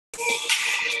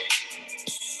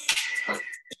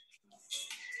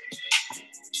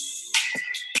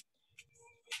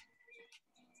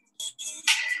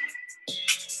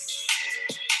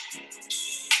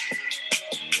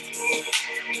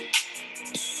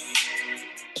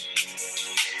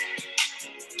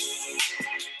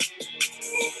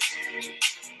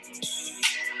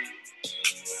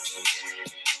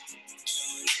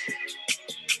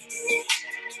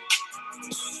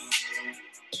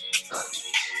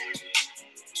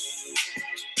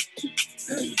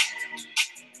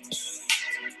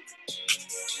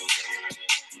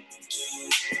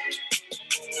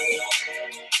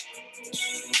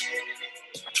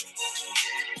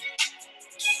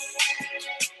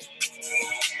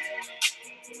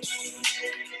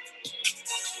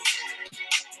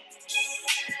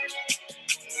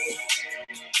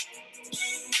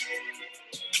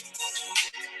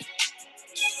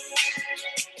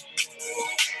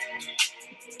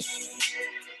Hi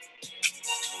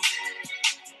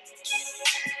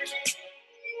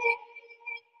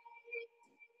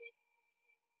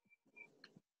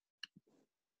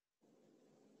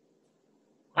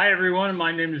everyone,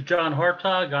 my name is John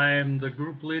Hartog. I am the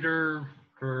group leader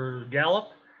for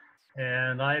Gallup,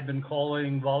 and I've been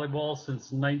calling volleyball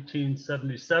since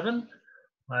 1977.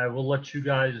 I will let you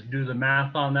guys do the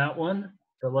math on that one,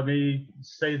 but let me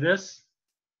say this.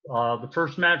 The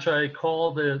first match I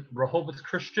called at Rehoboth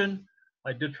Christian,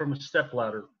 I did from a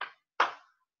stepladder.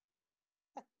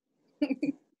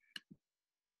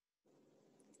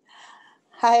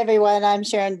 Hi everyone, I'm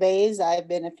Sharon Bays. I've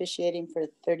been officiating for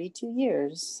 32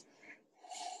 years.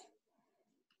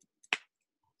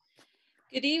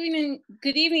 Good evening,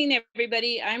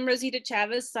 everybody. I'm Rosita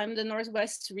Chavez. I'm the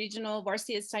Northwest Regional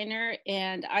Varsity Assigner,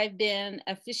 and I've been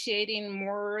officiating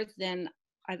more than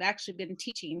I've actually been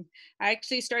teaching. I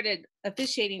actually started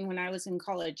officiating when I was in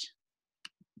college.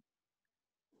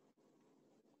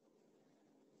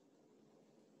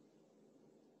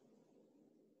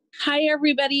 Hi,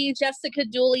 everybody. Jessica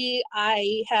Dooley.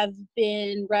 I have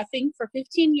been reffing for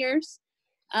 15 years.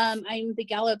 I'm the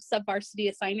Gallup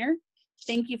Sub-Varsity Assigner.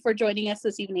 Thank you for joining us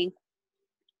this evening.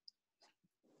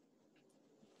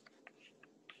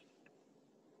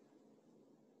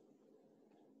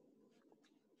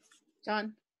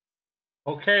 John.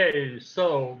 Okay,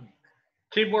 so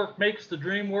teamwork makes the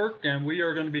dream work, and we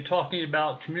are going to be talking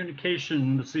about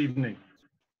communication this evening.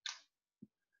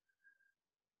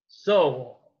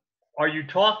 So, are you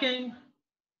talking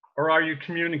or are you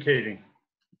communicating?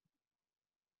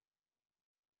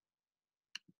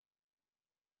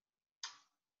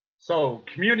 So,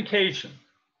 communication.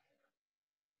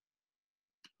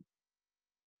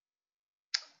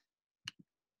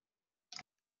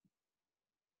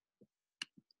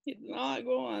 It's not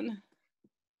going.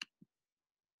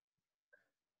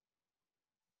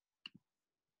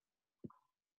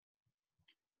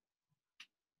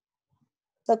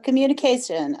 So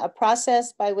communication, a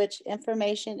process by which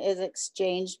information is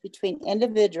exchanged between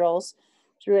individuals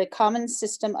through a common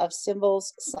system of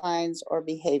symbols, signs, or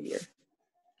behavior.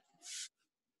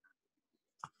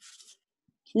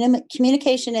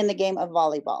 Communication in the game of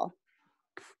volleyball.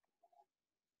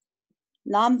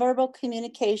 Nonverbal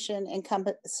communication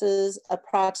encompasses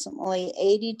approximately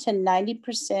 80 to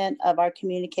 90% of our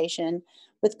communication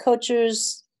with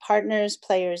coaches, partners,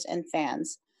 players, and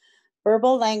fans.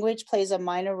 Verbal language plays a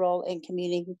minor role in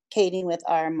communicating with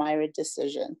our Myra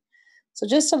decision. So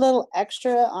just a little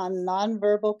extra on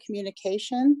nonverbal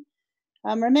communication.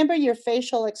 Remember, your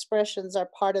facial expressions are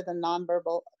part of the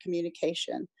nonverbal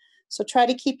communication. So try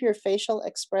to keep your facial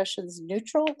expressions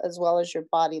neutral as well as your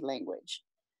body language.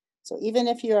 So even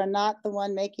if you are not the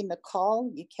one making the call,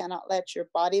 you cannot let your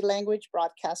body language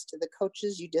broadcast to the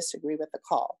coaches you disagree with the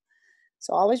call.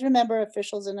 So always remember,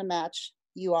 officials in a match,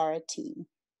 you are a team.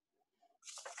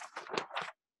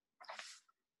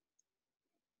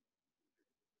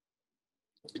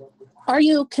 Are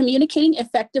you communicating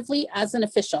effectively as an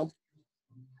official?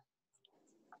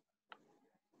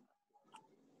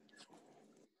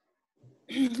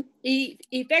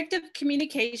 Effective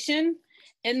communication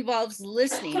involves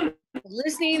listening.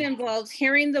 Listening involves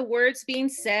hearing the words being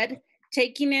said,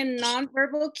 taking in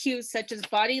nonverbal cues such as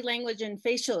body language and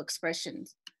facial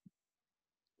expressions.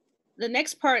 The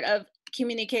next part of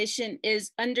communication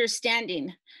is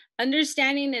understanding.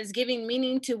 Understanding is giving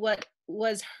meaning to what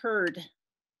was heard.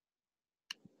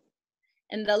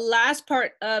 And the last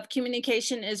part of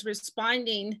communication is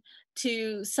responding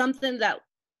to something that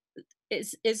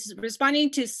is responding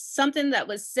to something that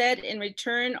was said in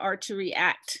return or to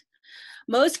react.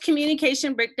 Most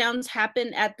communication breakdowns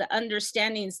happen at the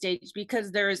understanding stage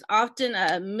because there is often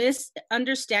a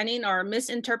misunderstanding or a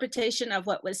misinterpretation of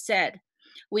what was said.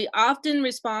 We often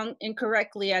respond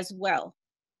incorrectly as well.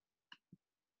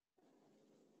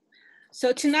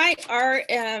 So tonight our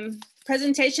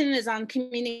presentation is on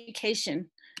communication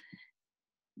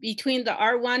between the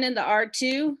R1 and the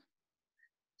R2,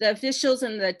 the officials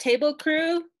and the table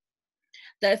crew,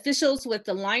 the officials with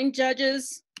the line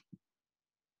judges,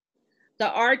 the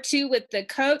R2 with the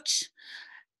coach.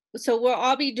 So we'll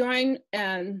all be doing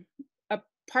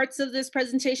parts of this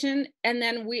presentation, and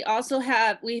then we've also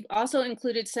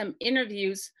included some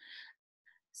interviews.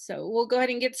 So we'll go ahead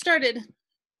and get started.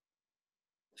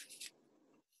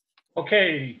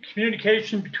 Okay,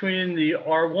 communication between the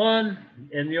R1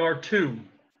 and the R2.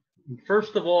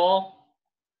 First of all,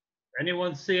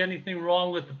 anyone see anything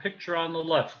wrong with the picture on the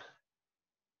left?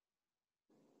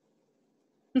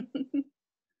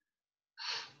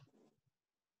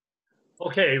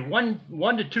 Okay,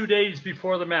 one to 2 days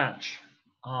before the match.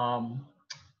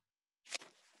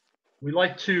 We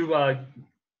like to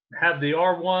have the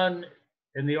R1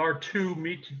 and the R2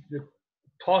 meet,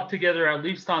 talk together at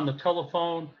least on the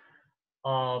telephone.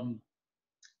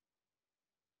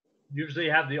 Usually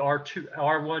have the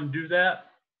R1 do that.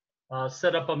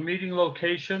 Set up a meeting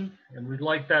location, and we'd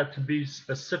like that to be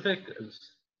specific. As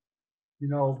you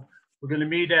know, we're going to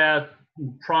meet at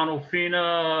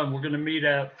Pronofina, and we're going to meet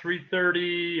at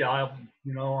 3:30.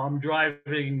 I'm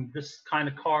driving this kind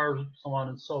of car, so on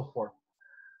and so forth.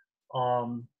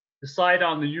 Decide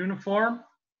on the uniform.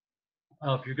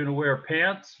 If you're going to wear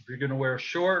pants, if you're going to wear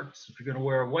shorts, if you're going to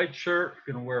wear a white shirt, if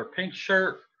you're going to wear a pink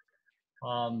shirt.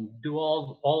 Do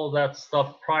all of that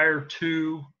stuff prior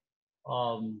to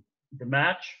the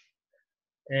match.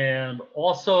 And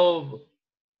also,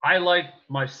 I like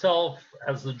myself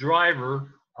as the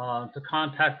driver to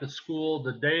contact the school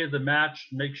the day of the match,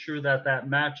 make sure that that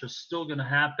match is still going to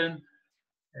happen,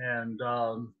 and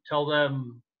tell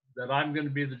them that I'm going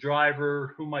to be the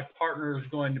driver, who my partner is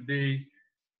going to be,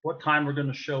 what time we're going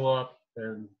to show up,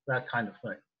 and that kind of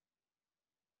thing.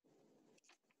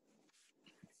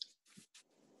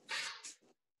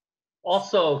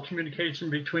 Also, communication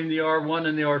between the R1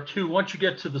 and the R2. Once you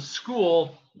get to the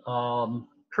school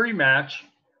pre-match,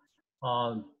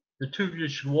 the two of you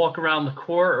should walk around the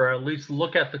court, or at least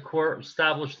look at the court,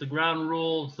 establish the ground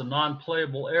rules, the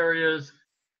non-playable areas,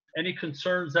 any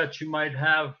concerns that you might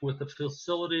have with the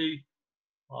facility,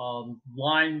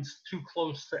 lines too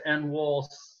close to end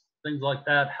walls, things like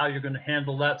that, how you're going to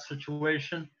handle that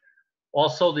situation.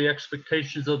 Also, the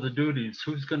expectations of the duties.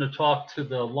 Who's going to talk to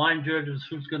the line judges?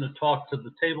 Who's going to talk to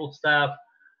the table staff?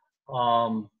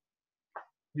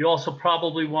 You also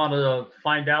probably want to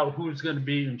find out who's going to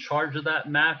be in charge of that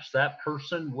match, that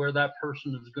person, where that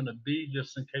person is going to be,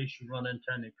 just in case you run into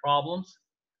any problems.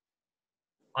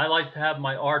 I like to have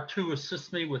my R2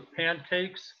 assist me with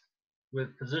pancakes,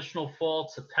 with positional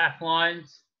faults, attack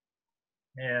lines,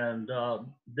 and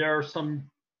there are some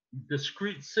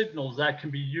discrete signals that can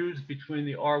be used between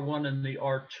the R1 and the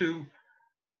R2.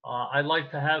 I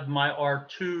like to have my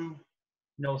R2,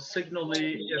 signal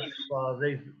me if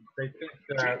they think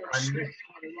that I missed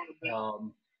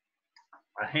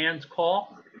a hands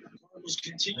call.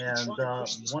 And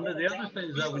one of the other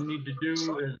things that we need to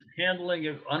do is handling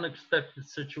of unexpected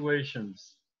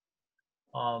situations.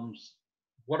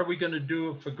 What are we going to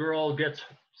do if a girl gets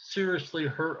seriously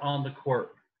hurt on the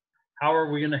court? How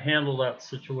are we going to handle that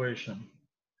situation?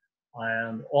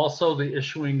 And also the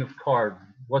issuing of cards.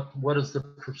 What is the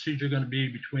procedure going to be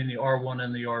between the R1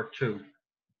 and the R2?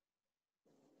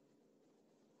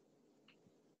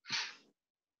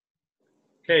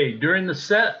 Okay, during the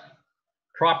set,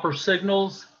 proper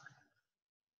signals.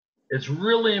 It's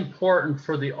really important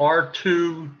for the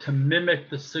R2 to mimic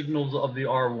the signals of the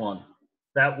R1.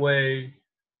 That way,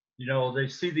 they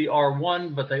see the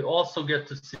R1, but they also get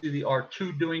to see the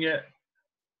R2 doing it.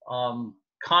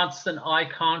 Constant eye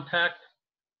contact.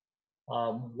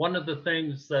 One of the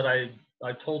things that I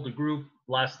told the group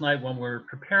last night when we were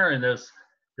preparing this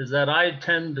is that I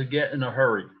tend to get in a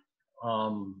hurry.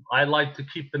 I like to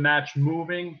keep the match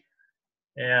moving,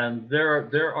 and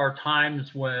there are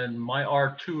times when my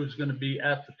R2 is going to be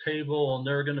at the table and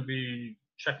they're going to be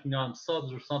checking on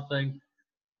subs or something,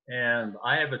 and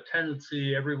I have a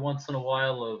tendency every once in a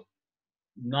while of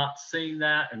not seeing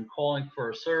that and calling for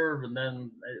a serve, and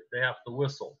then they have to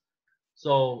whistle.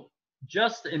 So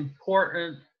just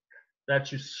important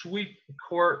that you sweep the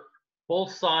court,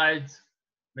 both sides,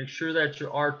 make sure that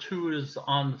your R2 is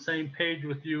on the same page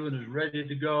with you and is ready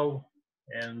to go.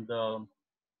 And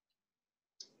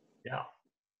yeah,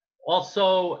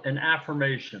 also an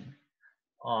affirmation.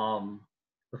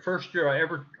 The first year I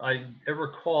ever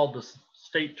called the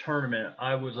state tournament,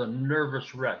 I was a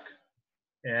nervous wreck.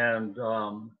 And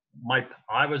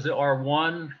I was at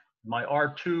R1. My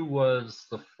R2 was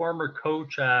the former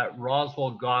coach at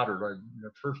Roswell Goddard.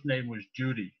 Her first name was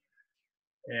Judy.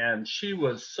 And she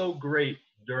was so great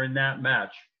during that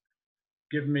match,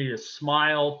 giving me a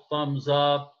smile, thumbs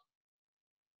up.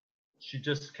 She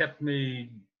just kept me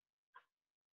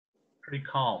pretty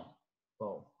calm.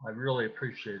 So I really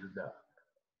appreciated that.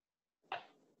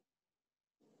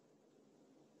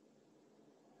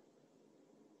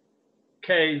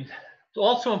 Okay, it's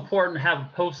also important to have a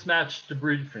post-match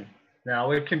debriefing.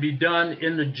 Now, it can be done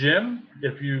in the gym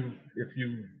if you've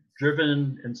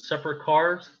driven in separate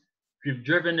cars. If you've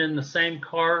driven in the same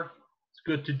car, it's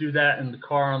good to do that in the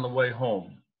car on the way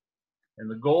home. And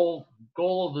the goal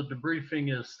of the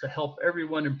debriefing is to help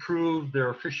everyone improve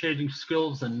their officiating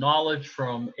skills and knowledge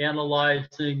from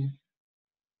analyzing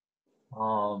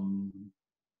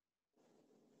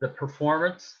the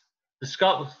performance,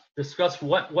 discuss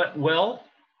what went well,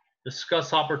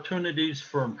 discuss opportunities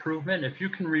for improvement. If you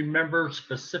can remember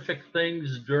specific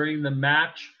things during the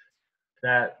match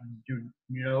that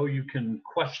you can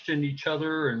question each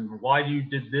other and why you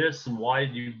did this and why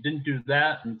you didn't do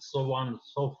that and so on and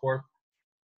so forth.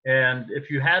 And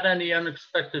if you had any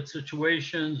unexpected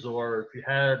situations or if you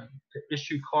had to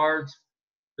issue cards,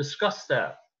 discuss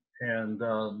that and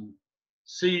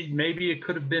see maybe it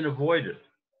could have been avoided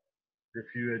if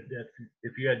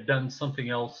you had done something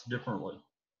else differently.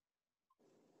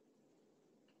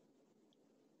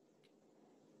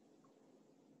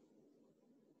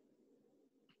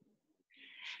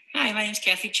 Hi, my name is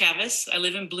Kathy Chavez. I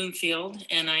live in Bloomfield,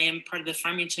 and I am part of the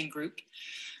Farmington group.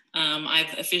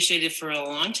 I've officiated for a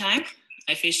long time.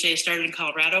 I started in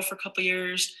Colorado for a couple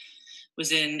years,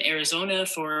 was in Arizona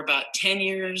for about 10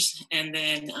 years, and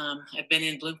then I've been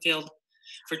in Bloomfield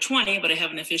for 20, but I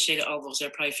haven't officiated all those. I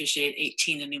probably officiated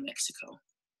 18 in New Mexico.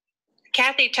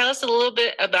 Kathy, tell us a little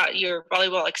bit about your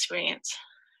volleyball experience.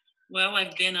 Well,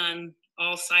 I've been on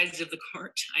all sides of the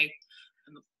court. I'm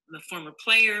a former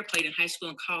player, played in high school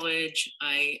and college.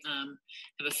 I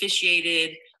have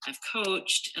officiated, I've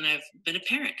coached, and I've been a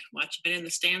parent. Been in the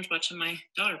stands watching my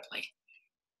daughter play.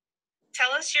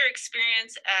 Tell us your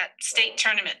experience at state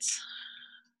tournaments.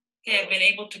 Yeah, I've been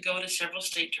able to go to several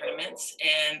state tournaments,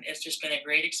 and it's just been a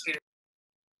great experience.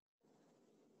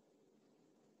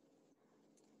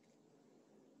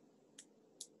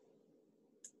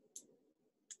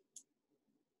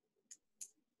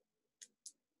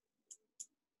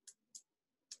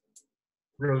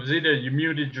 Rosita, you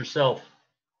muted yourself.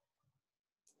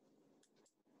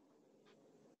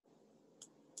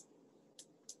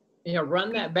 Yeah,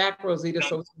 run that back, Rosita,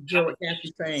 so we can hear what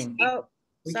Kathy's saying. Oh,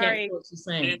 We sorry. can't hear what she's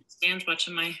Been in saying. the stands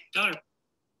watching my daughter.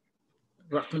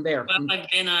 From there. Well, I've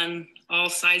been on all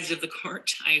sides of the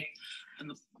court. I'm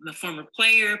a former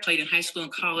player, played in high school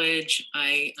and college.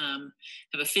 I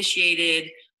have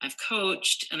officiated, I've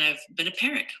coached, and I've been a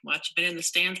parent. Been in the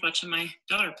stands watching my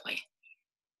daughter play.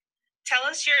 Tell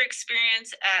us your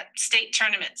experience at state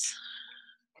tournaments.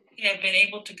 Yeah, I've been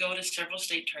able to go to several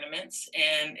state tournaments,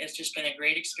 and it's just been a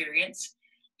great experience.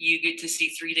 You get to see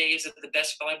 3 days of the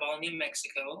best volleyball in New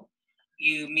Mexico.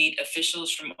 You meet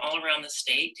officials from all around the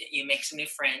state. You make some new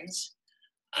friends.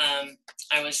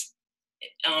 I was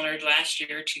honored last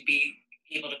year to be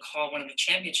able to call one of the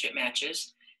championship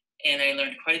matches, and I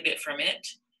learned quite a bit from it.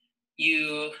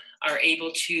 You are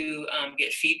able to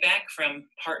get feedback from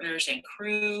partners and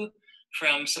crew,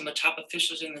 from some of the top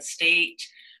officials in the state,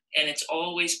 and it's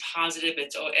always positive.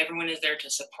 Everyone is there to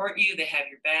support you. They have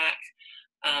your back.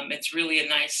 It's really a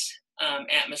nice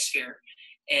atmosphere,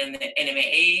 and the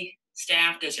NMAA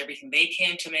staff does everything they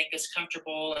can to make us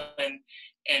comfortable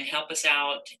and help us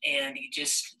out. And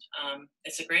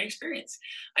it's a great experience.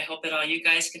 I hope that all you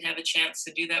guys can have a chance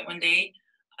to do that one day.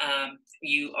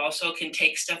 You also can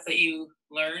take stuff that you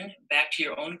learn back to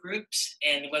your own groups,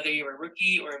 and whether you're a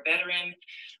rookie or a veteran,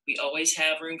 we always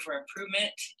have room for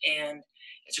improvement, and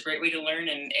it's a great way to learn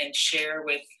and share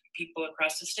with people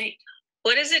across the state.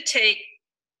 What does it take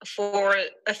for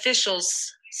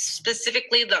officials,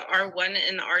 specifically the R1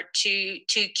 and R2,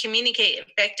 to communicate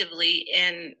effectively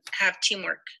and have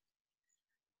teamwork?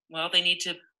 Well, they need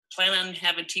to plan on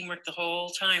having teamwork the whole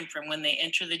time, from when they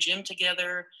enter the gym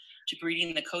together to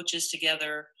greeting the coaches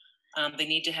together. They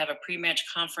need to have a pre-match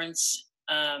conference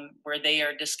where they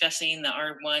are discussing. The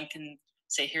R1 can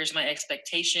say, here's my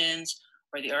expectations,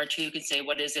 or the R2 can say,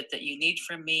 what is it that you need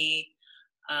from me?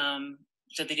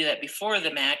 So they do that before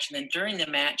the match, and then during the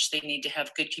match, they need to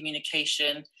have good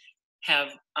communication, have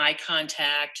eye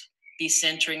contact, be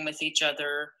centering with each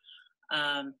other.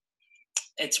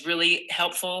 It's really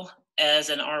helpful as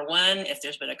an R1, if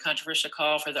there's been a controversial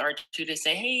call, for the R2 to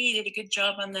say, hey, you did a good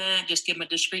job on that. Just give them a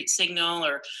discreet signal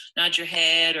or nod your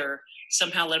head or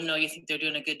somehow let them know you think they're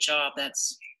doing a good job.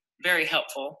 That's very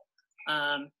helpful.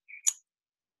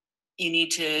 You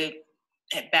need to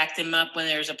back them up when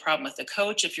there's a problem with the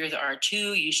coach. If you're the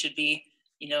R2, you should be,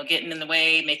 getting in the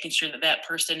way, making sure that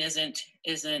person isn't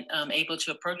able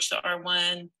to approach the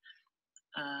R1.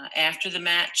 After the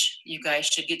match, you guys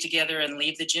should get together and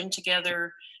leave the gym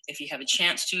together. If you have a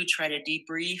chance to, try to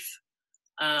debrief.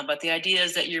 But the idea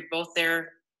is that you're both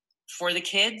there for the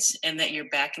kids and that you're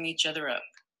backing each other up.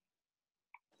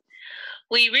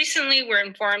 We recently were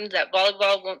informed that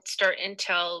volleyball won't start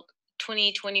until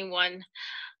 2021.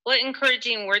 What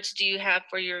encouraging words do you have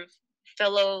for your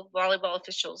fellow volleyball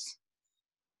officials?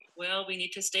 Well, we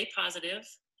need to stay positive.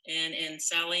 And in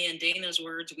Sally and Dana's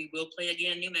words, we will play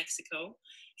again in New Mexico.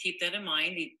 Keep that in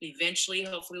mind. Eventually,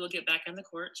 hopefully, we'll get back on the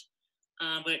court.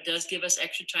 But it does give us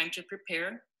extra time to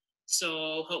prepare.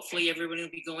 So hopefully everyone will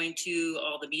be going to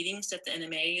all the meetings that the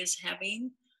NMA is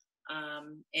having,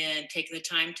 and taking the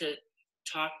time to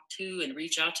talk to and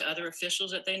reach out to other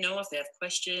officials that they know if they have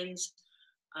questions,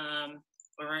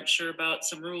 or aren't sure about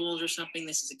some rules or something.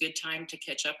 This is a good time to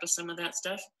catch up with some of that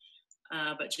stuff.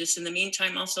 But just in the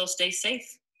meantime, also stay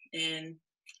safe and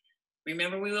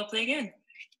remember, we will play again.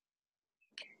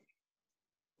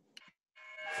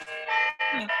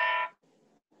 Hi,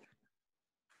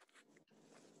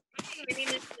 my name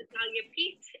is Natalia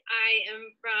Pete. I am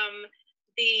from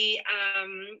the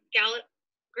Gallup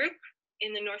group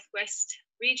in the Northwest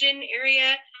region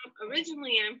area.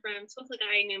 Originally, I'm from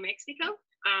Tulagay, New Mexico,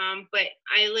 but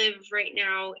I live right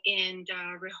now in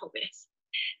Rehoboth.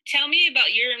 Tell me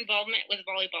about your involvement with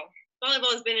volleyball.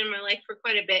 Volleyball has been in my life for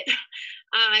quite a bit.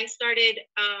 I started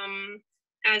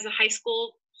as a high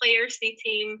school player, state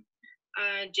team,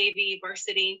 JV,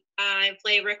 varsity. I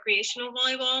play recreational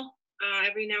volleyball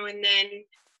every now and then.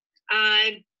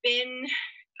 I've been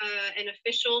an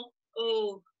official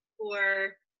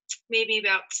for maybe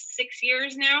about 6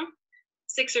 years now,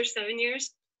 6 or 7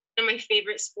 years. One of my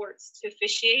favorite sports to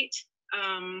officiate.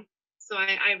 So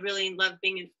I really love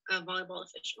being a volleyball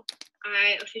official.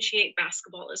 I officiate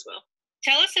basketball as well.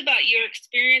 Tell us about your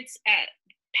experience at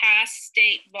past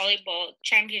state volleyball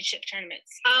championship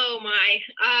tournaments. Oh my,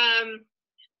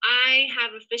 I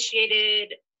have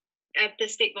officiated at the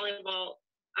state volleyball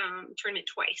tournament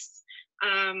twice.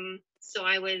 So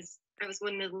I was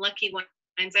one of the lucky ones.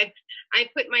 I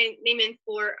put my name in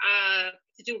for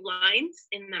to do lines,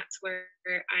 and that's where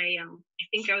I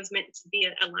think I was meant to be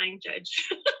a line judge.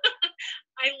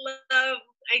 I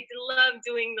love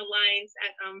doing the lines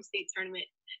at state tournament.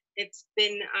 It's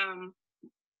been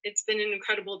an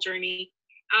incredible journey.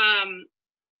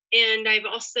 And I've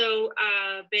also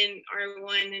been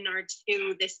R1 and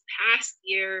R2 this past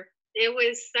year. It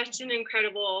was such an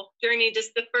incredible journey.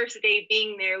 Just the first day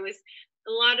being there was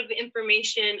a lot of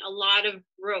information, a lot of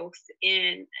growth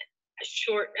in a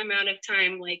short amount of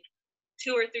time, like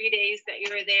 2 or 3 days that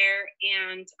you're there.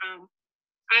 And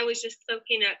I was just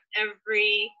soaking up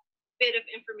every bit of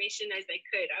information as I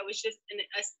could. I was just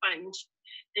a sponge.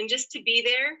 And just to be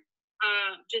there,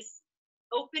 just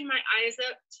opened my eyes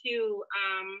up to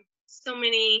so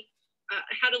many,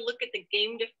 how to look at the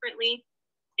game differently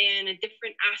and a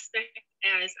different aspect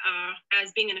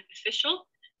as being an official.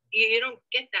 You don't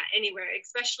get that anywhere,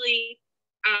 especially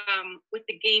with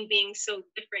the game being so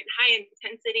different, high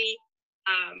intensity,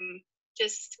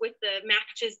 just with the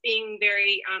matches being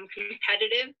very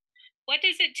competitive. What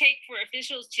does it take for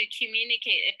officials to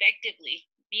communicate effectively,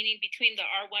 meaning between the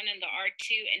R1 and the R2,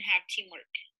 and have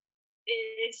teamwork?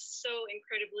 It is so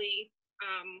incredibly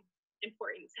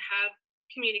important to have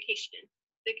communication.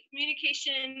 The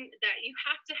communication that you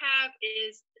have to have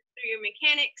is through your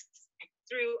mechanics,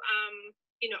 through,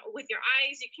 with your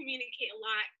eyes, you communicate a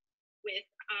lot with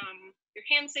your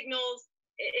hand signals.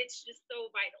 It's just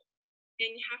so vital.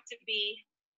 And you have to be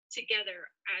together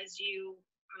as you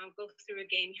go through a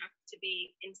game. You have to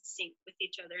be in sync with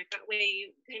each other. That way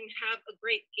you can have a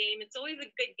great game. It's always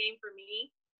a good game for me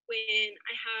when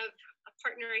I have a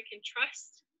partner I can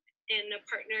trust and a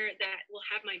partner that will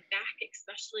have my back,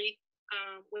 especially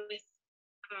with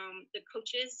the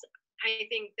coaches. I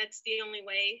think that's the only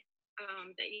way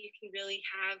that you can really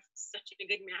have such a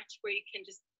good match, where you can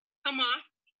just come off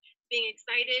being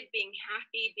excited, being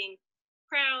happy, being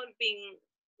proud, being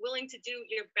willing to do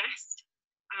your best.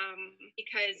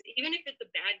 Because even if it's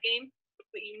a bad game,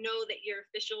 but you know that your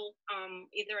official,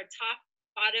 either a top,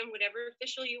 bottom, whatever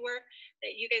official you were,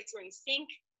 that you guys were in sync,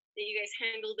 that you guys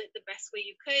handled it the best way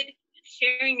you could,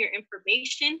 sharing your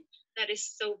information, that is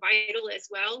so vital as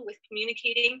well with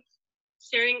communicating.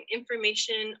 Sharing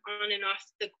information on and off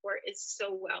the court is it's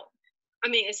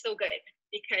so good,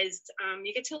 because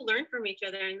you get to learn from each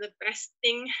other. And the best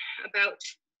thing about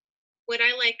what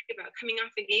I like about coming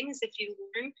off a game is if you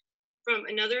learn from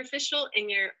another official and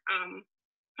you're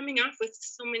coming off with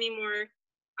so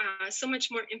much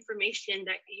more information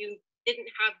that you didn't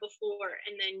have before,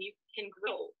 and then you can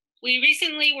grow. We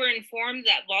recently were informed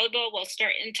that volleyball will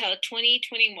start until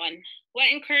 2021. What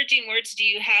encouraging words do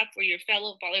you have for your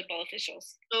fellow volleyball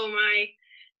officials? Oh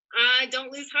my,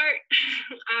 don't lose heart.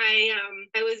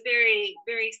 I was very,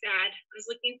 very sad. I was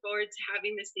looking forward to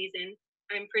having this season.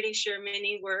 I'm pretty sure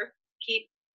many were. Keep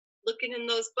looking in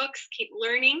those books, keep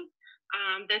learning.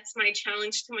 That's my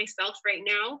challenge to myself right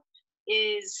now,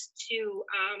 is to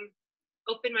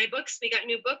open my books. We got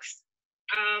new books,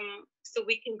 so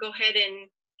we can go ahead and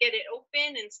get it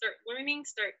open and start learning.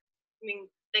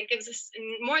 That gives us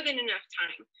more than enough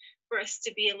time. for us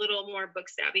to be a little more book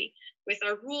savvy with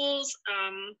our rules,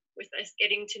 with us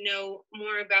getting to know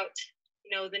more about,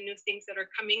 the new things that are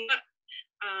coming up,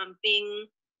 being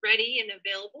ready and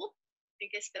available. I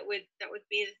guess that would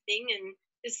be the thing, and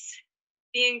just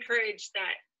be encouraged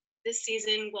that this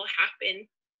season will happen.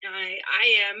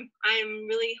 I'm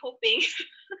really hoping.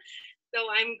 So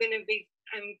I'm gonna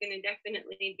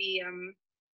definitely be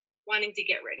wanting to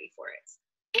get ready for it.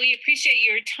 We appreciate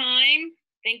your time.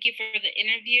 Thank you for the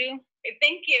interview.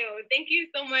 Thank you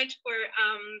so much for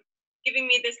giving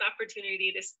me this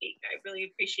opportunity to speak. I really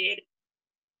appreciate it.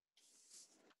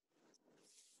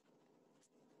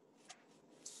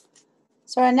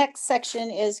 So our next section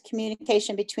is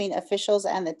communication between officials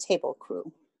and the table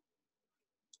crew.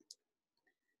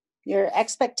 Your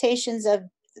expectations of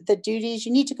the duties,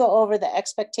 you need to go over the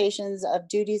expectations of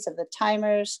duties of the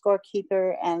timer,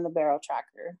 scorekeeper, and the barrel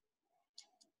tracker.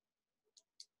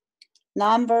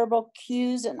 Nonverbal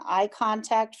cues and eye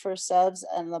contact for subs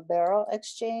and the barrel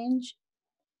exchange.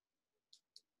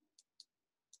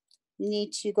 You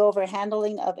need to go over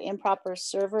handling of improper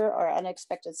server or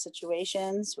unexpected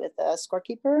situations with a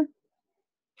scorekeeper.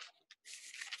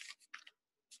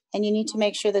 And you need to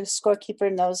make sure the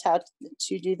scorekeeper knows how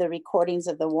to do the recordings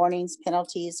of the warnings,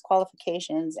 penalties,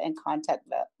 qualifications, and contact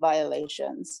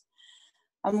violations.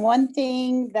 One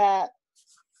thing that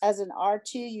as an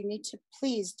R2, you need to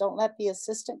please don't let the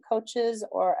assistant coaches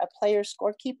or a player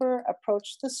scorekeeper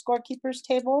approach the scorekeeper's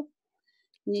table.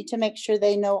 You need to make sure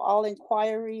they know all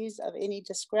inquiries of any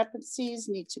discrepancies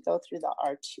need to go through the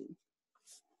R2.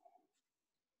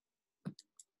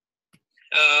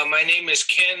 My name is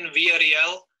Ken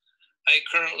Villarreal. I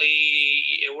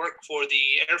currently work for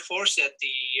the Air Force at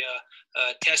the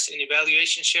Test and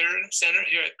Evaluation Center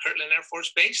here at Kirtland Air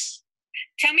Force Base.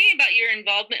 Tell me about your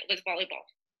involvement with volleyball.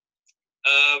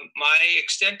 My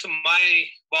extent to my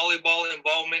volleyball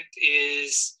involvement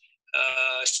is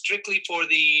strictly for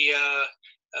the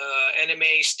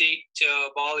NMA state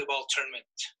volleyball tournament.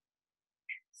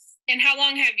 And how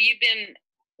long have you been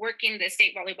working the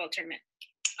state volleyball tournament?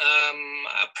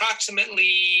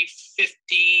 Approximately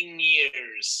 15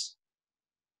 years.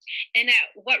 And at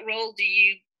what role do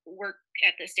you work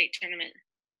at the state tournament?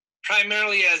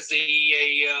 Primarily as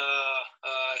the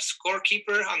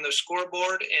scorekeeper on the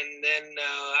scoreboard, and then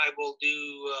I will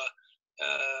do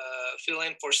fill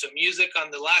in for some music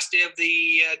on the last day of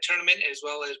the tournament, as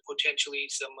well as potentially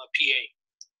some PA.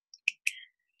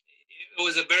 It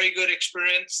was a very good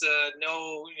experience.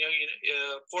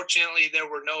 Fortunately, there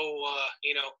were no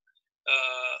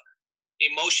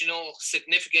emotional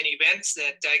significant events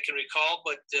that I can recall,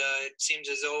 but it seems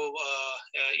as though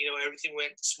everything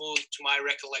went smooth to my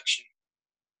recollection.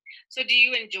 So do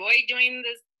you enjoy doing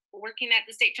this, working at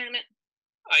the state tournament?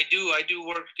 I do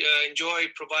enjoy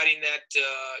providing that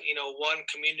one,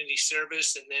 community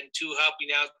service, and then two,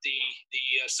 helping out the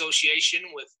association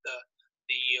with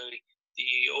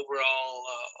the overall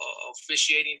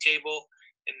officiating table.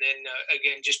 And then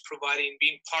again, just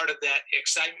being part of that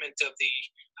excitement of the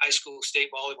high school state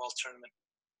volleyball tournament.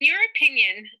 In your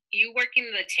opinion, you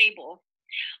working the table,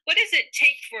 what does it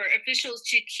take for officials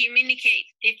to communicate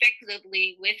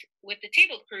effectively with the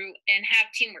table crew and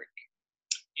have teamwork?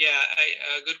 Yeah,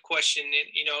 good question.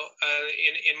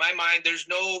 In my mind, there's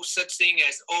no such thing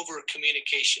as over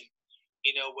communication.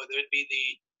 Whether it be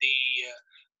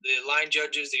the line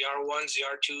judges, the R1s, the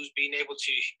R2s, being able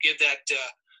to give that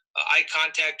eye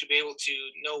contact to be able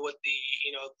to know what the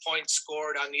points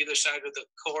scored on either side of the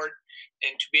court,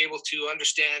 and to be able to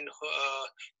understand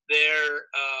their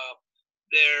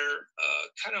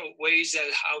kind of ways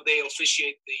that how they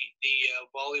officiate the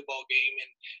volleyball game,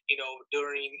 and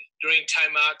during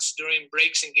timeouts, during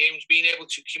breaks and games, being able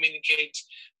to communicate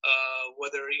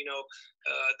whether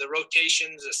the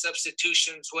rotations, the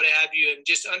substitutions, what have you, and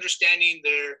just understanding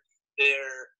their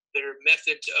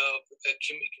methods of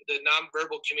the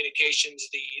nonverbal communications,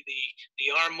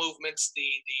 the arm movements,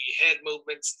 the head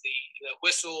movements, the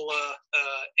whistle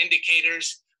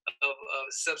indicators of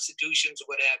substitutions,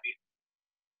 what have you.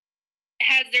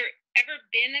 Has there ever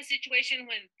been a situation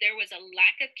when there was a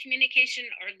lack of communication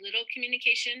or little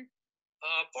communication?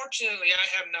 Fortunately, I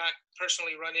have not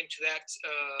personally run into that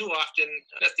too often.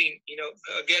 Nothing,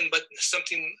 again, but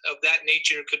something of that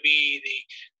nature could be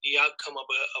the outcome of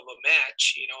a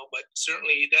match, But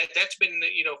certainly that's been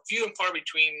few and far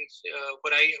between.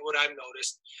 What I've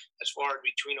noticed as far as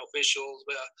between officials,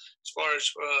 as far as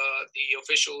the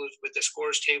officials with the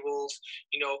scores tables,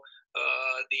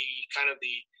 the kind of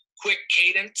the quick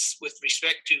cadence with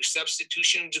respect to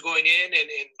substitutions going in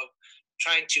and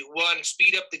trying to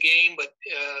speed up the game, but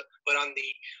on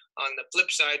the flip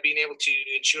side, being able to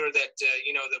ensure that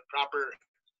the proper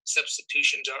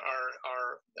substitutions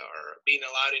are being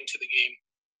allowed into the game.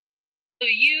 So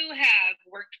you have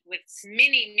worked with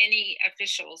many, many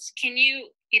officials. Can you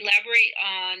elaborate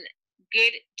on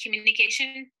good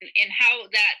communication and how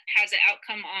that has an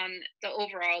outcome on the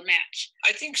overall match?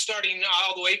 I think starting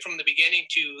all the way from the beginning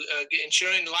to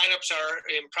ensuring the lineups are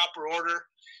in proper order,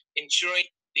 ensuring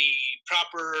the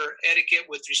proper etiquette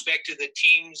with respect to the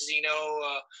teams,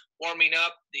 warming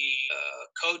up, the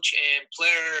coach and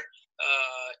player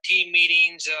team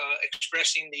meetings,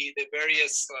 expressing the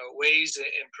various ways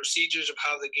and procedures of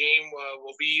how the game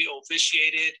will be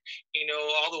officiated,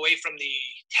 all the way from the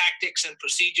tactics and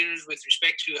procedures with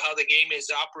respect to how the game is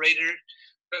operated.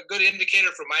 A good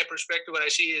indicator from my perspective, what I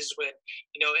see is when,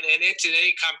 and it's in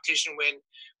any competition,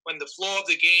 when the flow of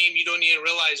the game, you don't even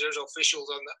realize there's officials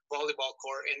on the volleyball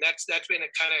court. And that's been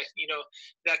a kind of,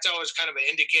 that's always kind of an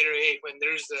indicator, hey, when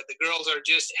there's the girls are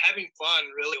just having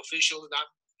fun, really, officials not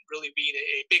really being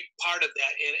a big part of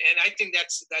that. And I think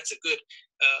that's a good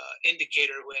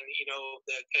indicator when,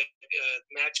 the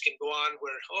match can go on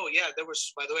where, oh yeah,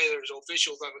 by the way, there was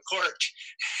officials on the court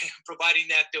providing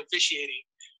that officiating.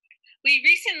 We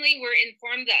recently were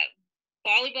informed that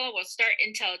volleyball will start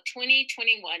until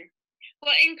 2021.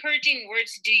 What encouraging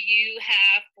words do you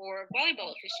have for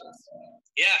volleyball officials?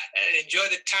 Yeah, enjoy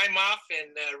the time off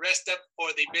and rest up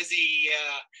for the busy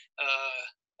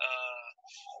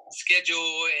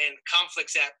schedule and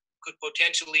conflicts that could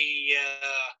potentially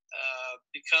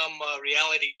become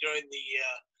reality during the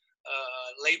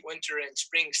late winter and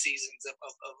spring seasons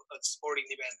of sporting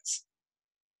events.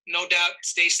 No doubt,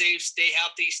 stay safe, stay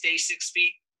healthy, stay 6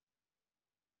 feet.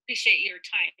 Appreciate your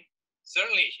time.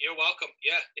 Certainly, you're welcome.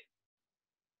 Yeah.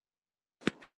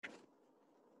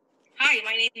 Hi,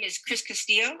 my name is Chris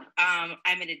Castillo.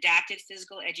 I'm an adapted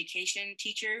physical education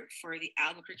teacher for the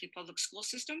Albuquerque Public School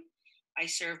System. I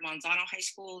serve Manzano High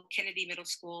School, Kennedy Middle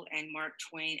School, and Mark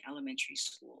Twain Elementary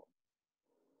School.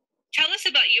 Tell us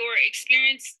about your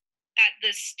experience at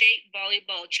the state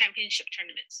volleyball championship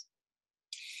tournaments.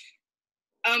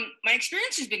 My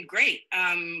experience has been great.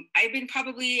 I've been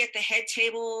probably at the head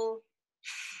table,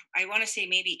 I want to say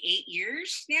maybe 8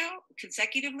 years now,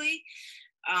 consecutively.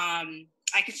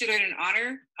 I consider it an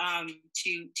honor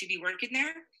to be working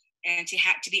there and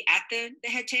to be at the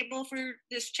head table for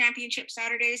this championship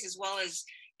Saturdays, as well as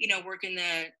working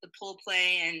the pool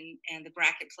play and the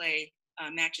bracket play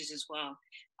matches as well.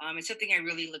 It's something I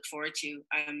really look forward to.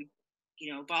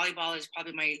 Volleyball is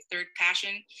probably my third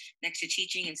passion next to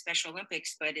teaching and Special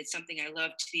Olympics, but it's something I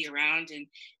love to be around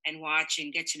and watch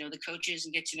and get to know the coaches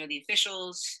and get to know the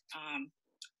officials.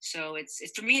 So it's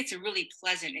for me, it's a really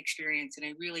pleasant experience, and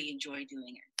I really enjoy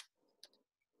doing it.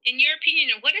 In your opinion,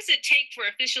 what does it take for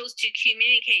officials to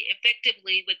communicate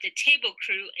effectively with the table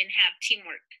crew and have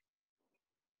teamwork?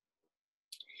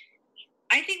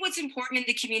 I think what's important in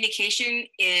the communication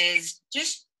is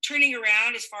just turning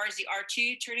around, as far as the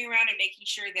R2, turning around and making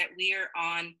sure that we're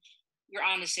on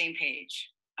the same page.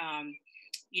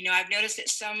 I've noticed that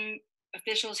some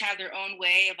officials have their own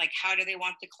way of like, how do they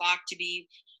want the clock to be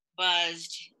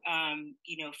buzzed?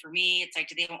 For me, it's like,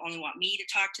 do they only want me to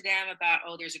talk to them about,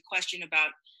 there's a question about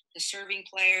the serving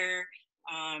player?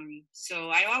 So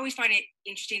I always find it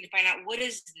interesting to find out what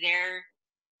is their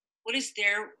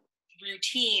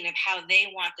routine of how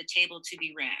they want the table to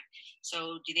be ran.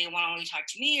 So do they want to only talk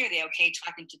to me? Are they okay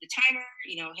talking to the timer?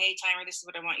 Hey, timer, this is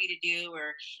what I want you to do.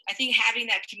 Or I think having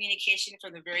that communication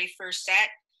from the very first set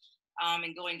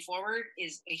and going forward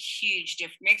is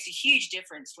makes a huge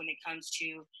difference when it comes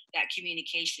to that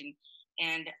communication.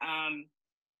 And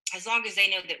as long as they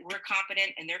know that we're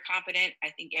competent and they're competent, I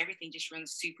think everything just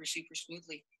runs super, super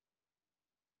smoothly.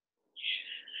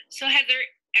 So has there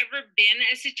ever been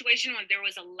a situation when there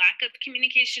was a lack of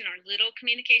communication or little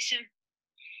communication?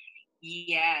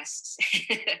 Yes.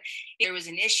 There was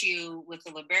an issue with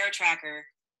the libero tracker,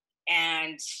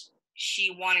 and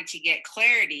she wanted to get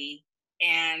clarity,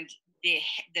 and the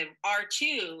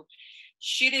R2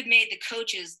 should have made the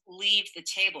coaches leave the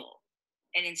table.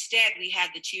 And instead we had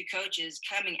the two coaches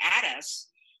coming at us.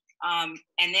 And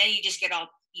then you just get all,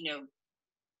 you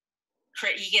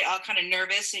get all kind of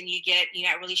nervous, and you're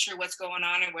not really sure what's going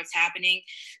on or what's happening.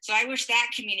 So I wish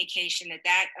that communication,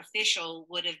 that official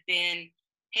would have been,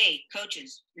 hey,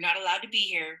 coaches, you're not allowed to be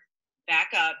here. Back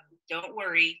up. Don't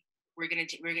worry. We're gonna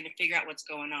figure out what's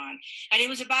going on. And it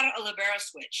was about a libero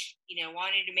switch.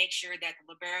 Wanted to make sure that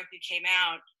the libero who came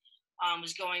out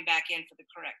was going back in for the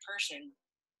correct person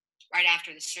right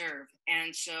after the serve.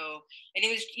 And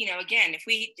it was, again, if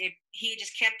he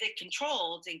just kept it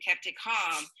controlled and kept it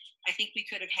calm, I think we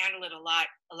could have handled it a lot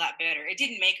better. It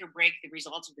didn't make or break the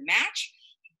results of the match,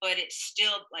 but it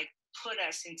still put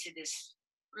us into this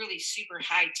really super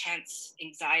high tense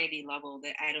anxiety level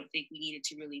that I don't think we needed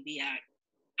to really be at.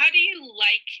 How do you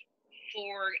like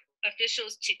for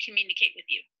officials to communicate with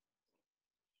you?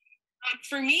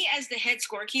 For me, as the head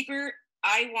scorekeeper,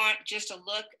 I want just a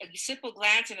look, a simple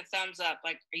glance and a thumbs up.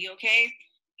 Like, are you okay?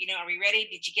 You know, are we ready?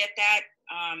 Did you get that?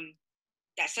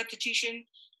 That substitution?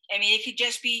 I mean, it could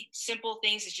just be simple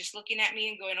things. It's just looking at me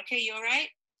and going, okay, you all right?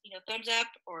 You know, thumbs up,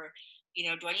 or, you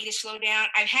know, do I need to slow down?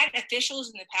 I've had officials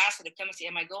in the past that have come and say,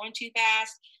 am I going too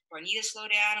fast? Do I need to slow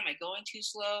down? Am I going too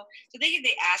slow? So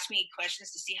they ask me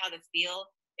questions to see how they feel.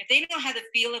 If they know how the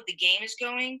feel of the game is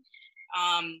going,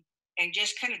 and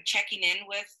just kind of checking in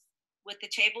with the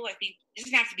table. I think it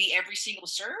doesn't have to be every single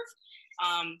serve,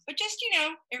 but just, you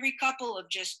know, every couple of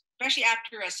just, especially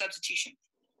after a substitution,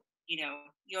 you know,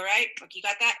 you all right? Like, you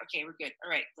got that? Okay, we're good.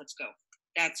 All right, let's go.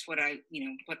 That's what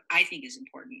what I think is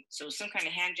important. So some kind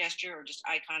of hand gesture or just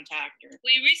eye contact. Or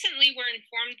we recently were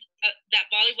informed that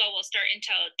volleyball will start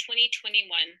until 2021.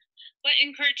 What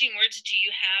encouraging words do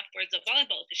you have for the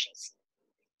volleyball officials?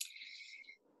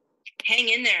 Hang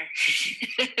in there.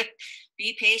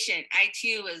 Be patient. I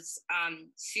too was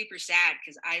super sad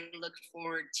because I looked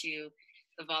forward to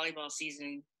the volleyball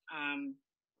season.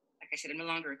 Like I said, I'm no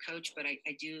longer a coach, but I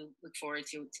do look forward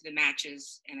to the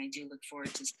matches, and I do look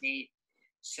forward to state.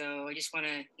 So I just want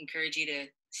to encourage you to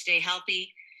stay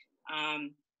healthy,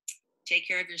 take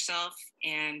care of yourself,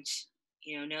 and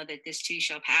know that this too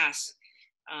shall pass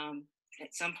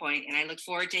at some point. And I look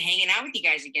forward to hanging out with you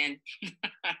guys again.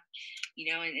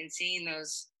 And seeing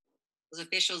those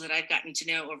officials that I've gotten to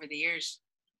know over the years.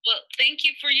 Well, thank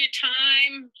you for your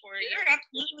time. Sure,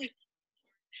 absolutely.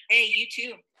 Hey, you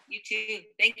too. You too.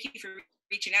 Thank you for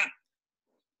reaching out.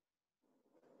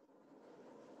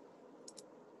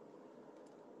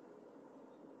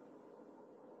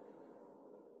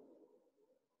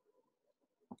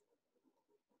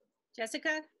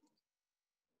 Jessica?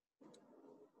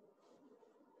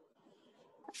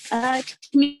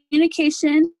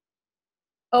 Communication.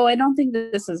 Oh, I don't think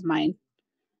this is mine.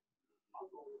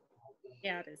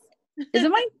 Yeah, it is. Is it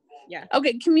mine? Yeah.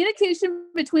 Okay, communication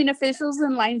between officials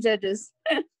and line judges.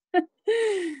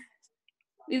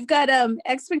 We've got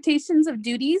expectations of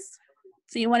duties.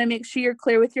 So you want to make sure you're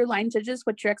clear with your line judges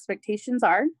what your expectations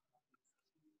are.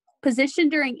 Position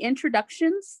during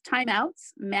introductions,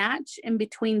 timeouts, match, and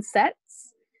between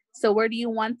sets. So where do you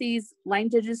want these line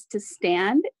judges to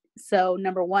stand? So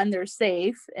number one, they're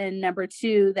safe, and number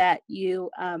two, that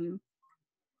you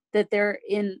that they're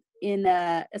in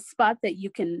a spot that you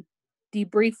can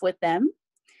debrief with them.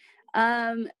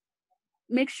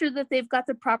 Make sure that they've got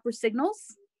the proper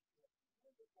signals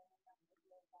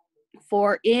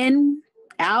for in,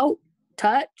 out,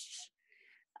 touch.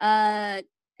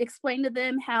 Explain to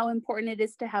them how important it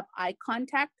is to have eye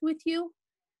contact with you.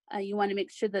 You want to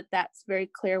make sure that that's very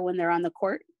clear when they're on the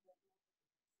court.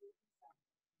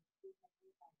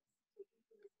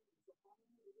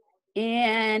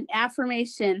 And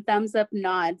affirmation, thumbs up,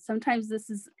 nod. Sometimes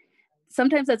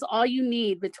that's all you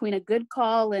need between a good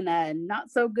call and a not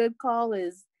so good call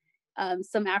is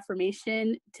some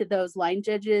affirmation to those line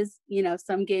judges.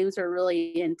 Some games are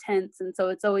really intense, and so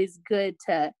it's always good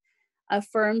to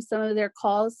affirm some of their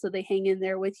calls so they hang in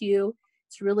there with you.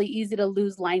 It's really easy to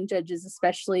lose line judges,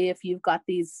 especially if you've got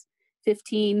these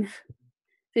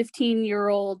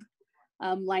 15-year-old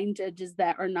line judges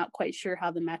that are not quite sure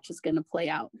how the match is going to play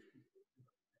out.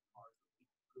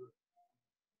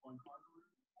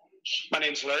 My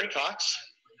name is Larry Cox.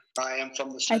 I am from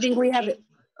the I think we have it.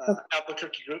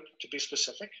 Albuquerque group, to be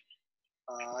specific.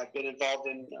 I've been involved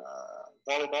in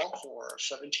volleyball for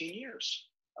 17 years.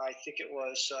 I think it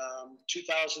was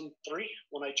 2003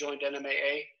 when I joined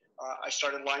NMAA. I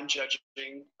started line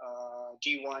judging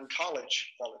D1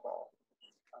 college volleyball,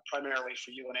 primarily for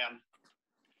UNM.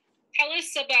 Tell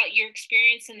us about your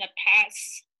experience in the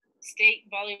past state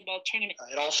volleyball tournament.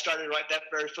 It all started right that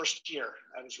very first year.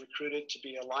 I was recruited to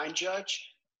be a line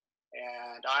judge,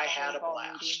 and I had a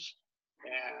blast.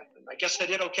 And I guess I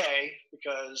did okay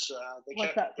because they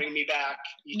kept bringing me back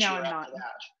each year after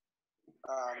that.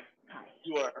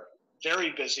 You are very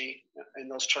busy in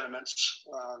those tournaments.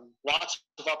 Lots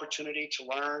of opportunity to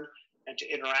learn and to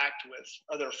interact with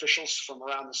other officials from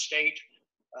around the state,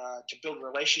 to build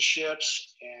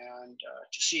relationships and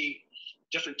to see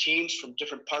different teams from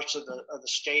different parts of the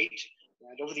state.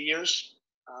 And over the years,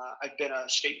 I've been a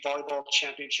state volleyball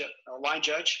championship line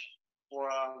judge for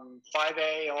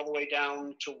 5A all the way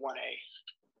down to 1A.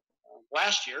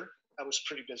 Last year, I was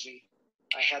pretty busy.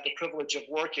 I had the privilege of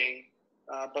working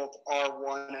both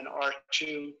R1 and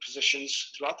R2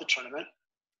 positions throughout the tournament.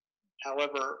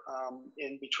 However,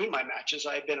 in between my matches,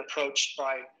 I had been approached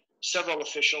by several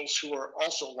officials who were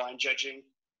also line judging.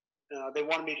 They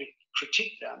wanted me to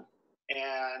critique them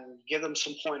and give them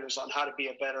some pointers on how to be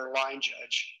a better line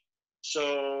judge.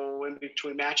 So in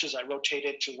between matches, I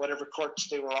rotated to whatever courts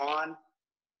they were on,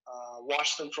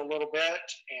 watched them for a little bit,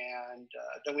 and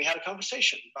then we had a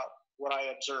conversation about what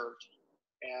I observed.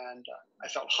 And I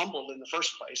felt humbled in the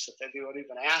first place that they would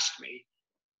even ask me.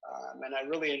 And I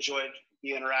really enjoyed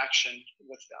the interaction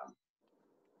with them.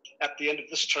 At the end of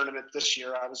this tournament this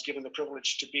year, I was given the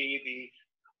privilege to be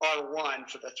the R1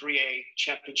 for the 3A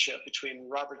championship between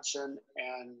Robertson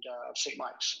and St.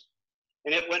 Mike's.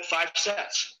 And it went 5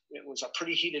 sets. It was a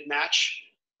pretty heated match.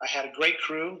 I had a great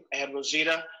crew. I had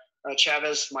Rosita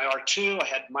Chavez, my R2. I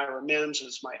had Myra Mims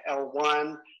as my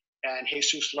L1 and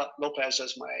Jesus Lopez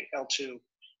as my L2.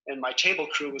 And my table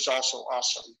crew was also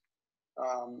awesome.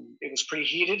 It was pretty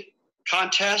heated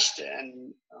contest,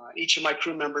 and each of my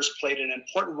crew members played an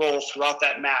important role throughout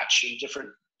that match in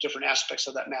different aspects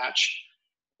of that match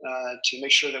to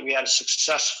make sure that we had a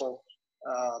successful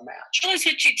match. Tell us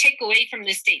what you take away from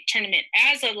the state tournament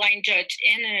as a line judge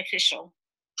and an official.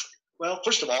 Well,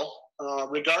 first of all,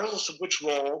 regardless of which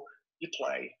role you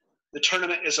play, the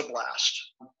tournament is a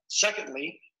blast.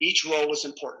 Secondly, each role is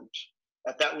important.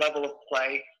 At that level of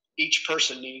play, each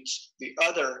person needs the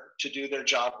other to do their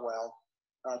job well,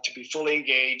 to be fully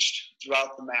engaged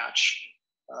throughout the match.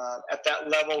 At that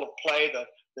level of play,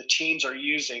 the teams are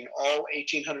using all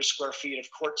 1,800 square feet of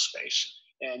court space,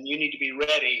 and you need to be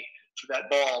ready for that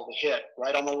ball to hit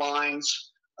right on the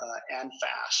lines and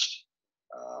fast.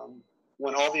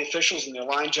 When all the officials and the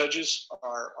line judges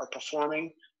are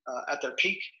performing at their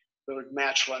peak, the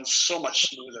match runs so much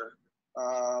smoother.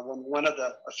 When one of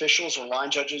the officials or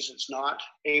line judges is not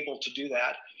able to do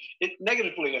that, it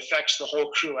negatively affects the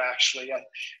whole crew, actually.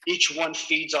 Each one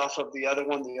feeds off of the other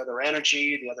one, the other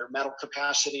energy, the other mental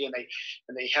capacity, and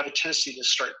they have a tendency to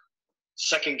start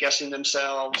second-guessing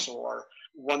themselves or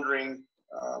wondering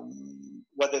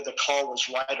whether the call was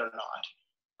right or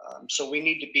not. So we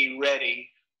need to be ready,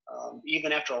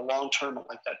 even after a long tournament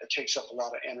like that, it takes up a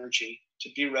lot of energy to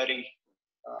be ready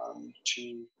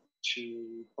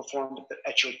to perform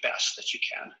at your best that you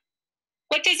can.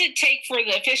 What does it take for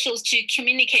the officials to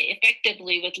communicate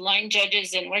effectively with line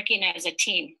judges and working as a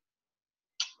team?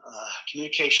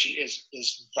 Communication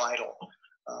is vital.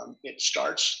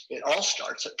 It all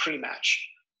starts at pre-match,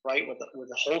 right? With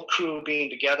the whole crew being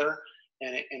together,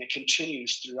 and it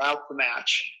continues throughout the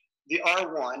match. The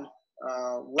R1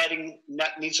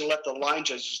 needs to let the line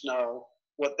judges know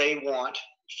what they want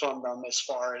from them as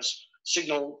far as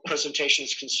signal presentation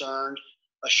is concerned,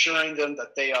 assuring them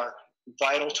that they are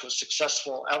vital to a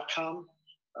successful outcome,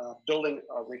 building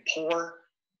a rapport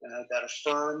that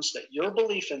affirms that your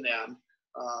belief in them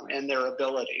and their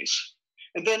abilities.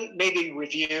 And then maybe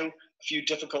review a few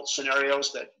difficult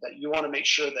scenarios that you want to make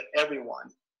sure that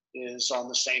everyone is on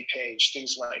the same page.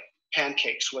 Things like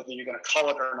pancakes, whether you're going to call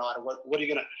it or not, or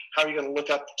how are you going to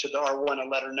look up to the R1 and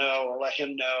let her know or let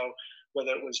him know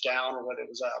whether it was down or whether it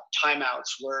was up,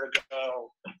 timeouts, where to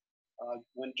go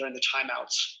during the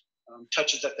timeouts,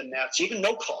 touches at the nets, even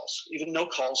no calls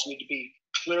need to be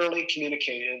clearly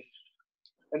communicated.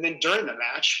 And then during the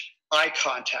match, eye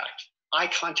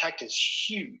contact is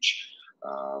huge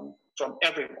from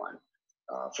everyone,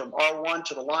 from R1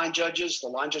 to the line judges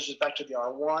back to the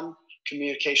R1.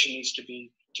 Communication needs to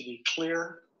be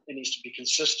clear, it needs to be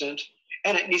consistent,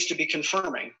 and it needs to be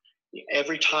confirming.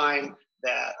 Every time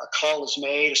that a call is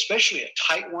made, especially a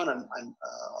tight one and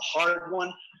a hard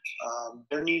one,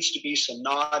 there needs to be some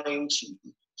nodding,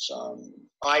 some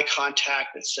eye contact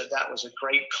that said that was a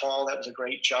great call, that was a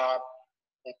great job.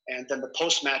 And then the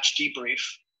post-match debrief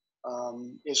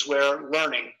is where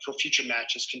learning for future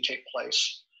matches can take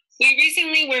place. We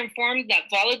recently were informed that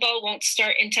volleyball won't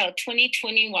start until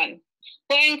 2021.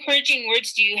 What encouraging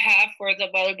words do you have for the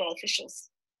volleyball officials?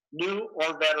 New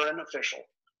or veteran official,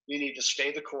 you need to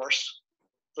stay the course.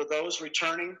 For those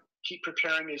returning, keep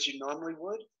preparing as you normally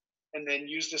would, and then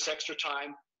use this extra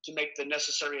time to make the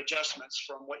necessary adjustments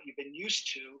from what you've been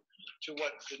used to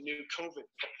what the new COVID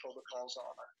protocols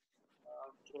are.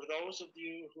 For those of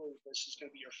you who this is going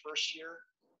to be your first year,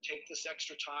 take this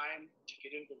extra time to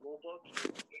get into the rule book,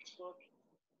 Facebook,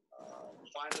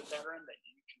 find a veteran that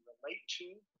you can relate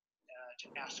to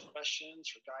ask questions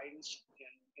or guidance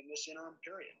in this interim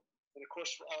period. And of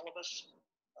course, for all of us,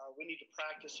 we need to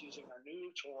practice using our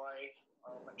new toy,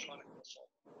 our electronic whistle.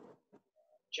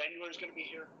 January is going to be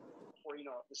here. Before you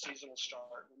know it, the season will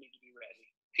start. We need to be ready.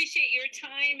 Appreciate your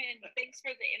time and thanks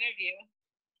for the interview.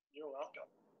 You're welcome.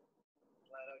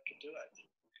 Glad I could do it.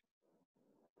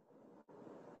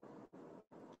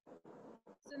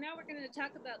 So now we're going to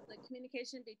talk about the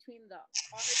communication between the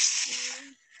art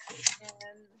team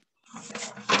and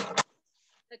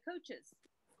the coaches.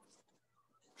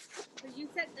 So you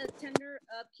set the tenor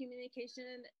of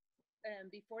communication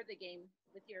before the game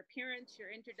with your appearance,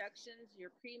 your introductions,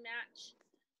 your pre-match,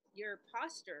 your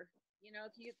posture. You know,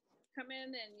 if you come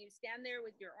in and you stand there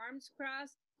with your arms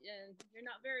crossed, and you're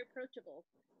not very approachable,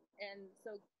 and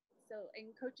so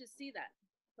and coaches see that.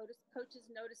 Coaches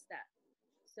notice that.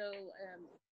 So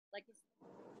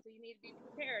so you need to be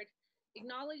prepared.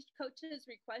 Acknowledge coaches'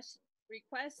 request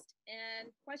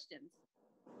and questions.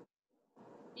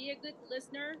 Be a good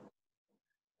listener.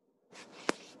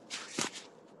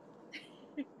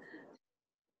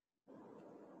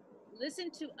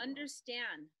 Listen to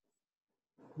understand.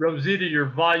 Rosita, your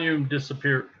volume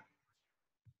disappeared.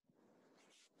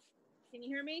 Can you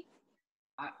hear me?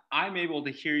 I'm able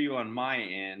to hear you on my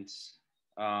end.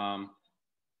 I'm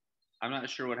not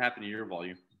sure what happened to your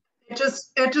volume. It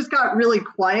just got really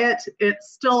quiet.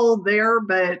 It's still there,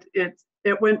 but it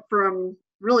went from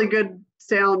really good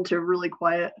sound to really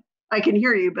quiet. I can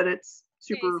hear you, but it's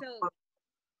super.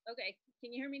 Okay,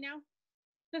 can you hear me now?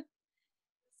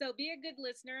 So be a good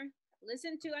listener,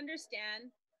 listen to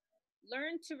understand,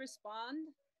 learn to respond,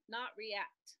 not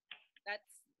react.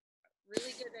 That's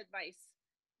really good advice.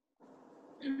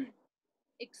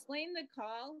 Explain the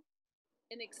call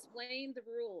and explain the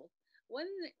rule.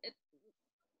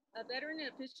 A veteran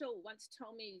official once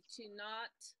told me to not.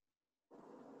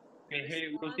 Okay, hey,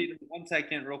 Rosita, 1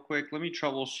 second, real quick. Let me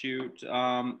troubleshoot.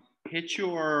 Hit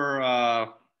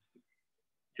your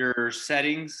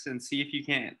settings and see if you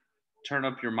can't turn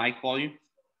up your mic volume.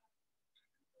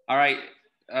 All right.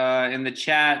 In the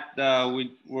chat,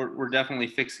 we're definitely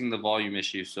fixing the volume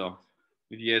issue. So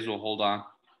if you guys will hold on.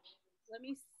 Let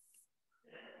me.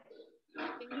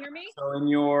 Can you hear me? So in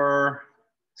your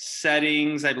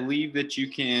settings, I believe that you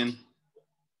can.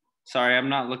 Sorry, I'm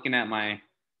not looking at my.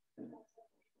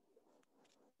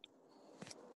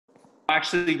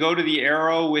 Actually, go to the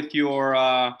arrow with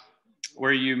your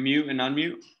where you mute and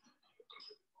unmute.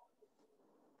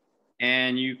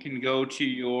 And you can go to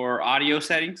your audio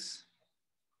settings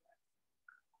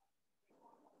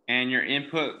and your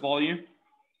input volume.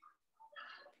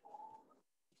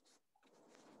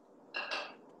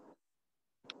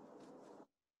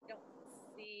 Don't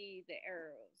see the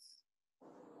arrows.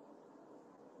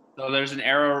 So there's an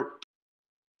arrow.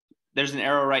 There's an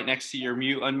arrow right next to your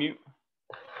mute, unmute.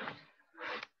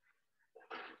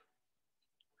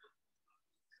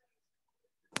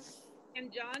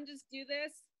 Can John just do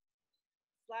this?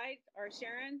 Slide, or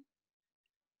Sharon?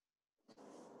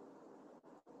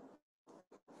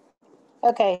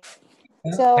 Okay,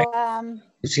 so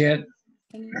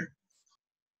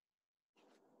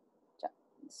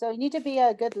so you need to be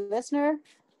a good listener,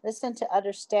 listen to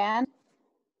understand,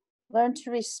 learn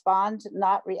to respond,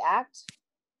 not react,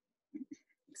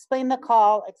 explain the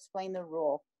call, explain the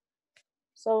rule.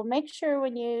 So make sure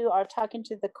when you are talking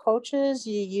to the coaches,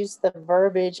 you use the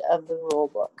verbiage of the rule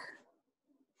book.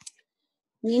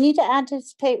 You need to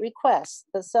anticipate requests,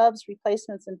 the subs,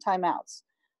 replacements, and timeouts.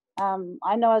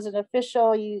 I know as an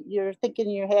official, you're thinking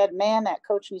in your head, man, that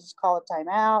coach needs to call a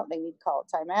timeout. They need to call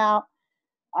a timeout.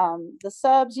 The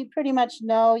subs, you pretty much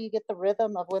know, you get the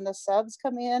rhythm of when the subs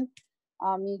come in.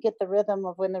 You get the rhythm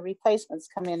of when the replacements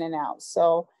come in and out.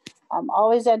 So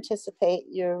always anticipate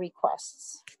your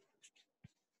requests.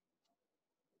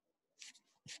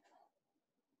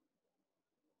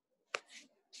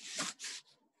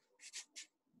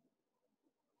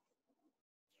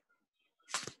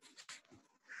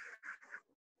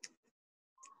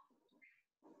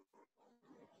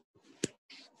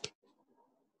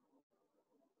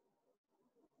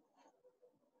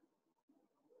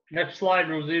 Next slide,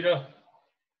 Rosita.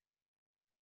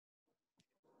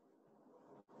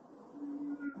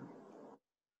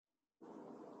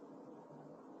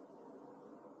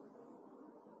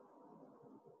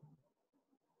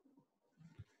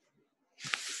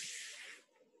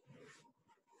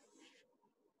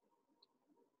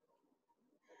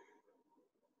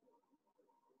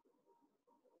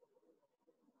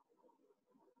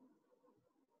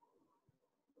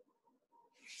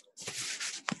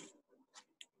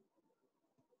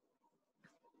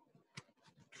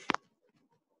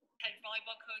 Head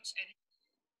volleyball coach. And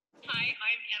hi,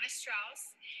 I'm Anna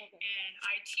Strauss, and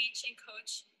I teach and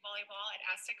coach volleyball at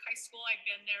Aztec High School. I've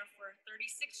been there for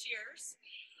 36 years.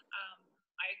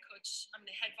 I'm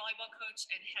the head volleyball coach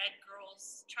and head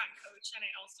girls track coach, and I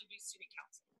also do student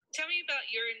council. Tell me about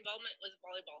your involvement with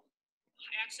volleyball.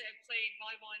 I played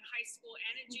volleyball in high school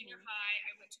and in junior high.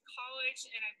 I went to college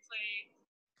and I played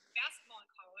basketball in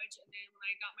college. And then when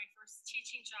I got my first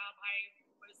teaching job, I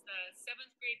was the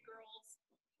 7th grade girls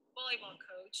volleyball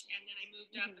coach, and then I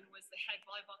moved up and was the head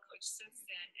volleyball coach since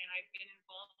then. And I've been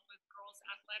involved with girls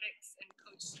athletics and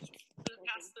coached for the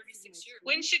past 36 years.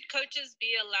 When should coaches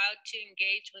be allowed to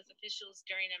engage with officials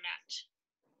during a match?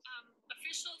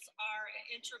 Officials are an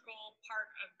integral part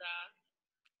of the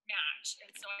match, and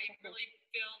so I really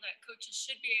feel that coaches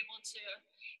should be able to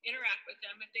interact with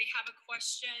them. If they have a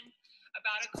question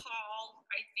about a call,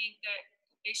 I think that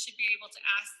they should be able to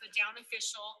ask the down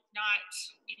official, not,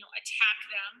 attack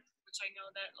them, which I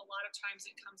know that a lot of times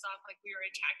it comes off like we are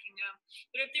attacking them.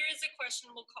 But if there is a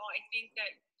questionable call, I think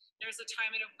that there's a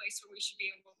time and a place where we should be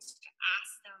able to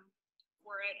ask them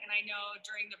for it. And I know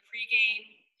during the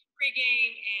pregame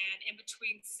and in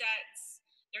between sets,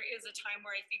 there is a time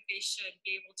where I think they should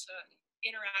be able to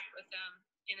interact with them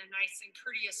in a nice and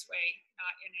courteous way,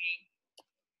 not in a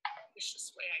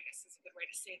vicious way, I guess is a good way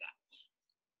to say that.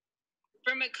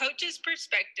 From a coach's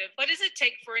perspective, what does it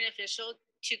take for an official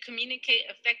to communicate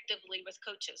effectively with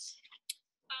coaches?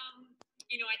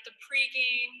 At the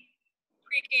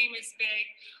pregame is big.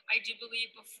 I do believe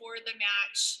before the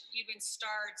match even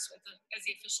starts, as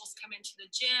the officials come into the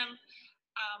gym.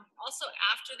 Also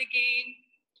after the game,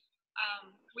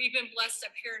 we've been blessed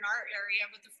up here in our area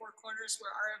with the Four Corners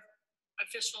where our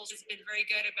officials has been very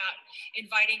good about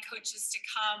inviting coaches to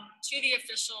come to the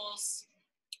officials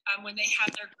when they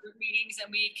have their group meetings,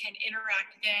 and we can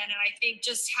interact then. And I think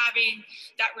just having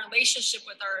that relationship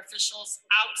with our officials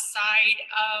outside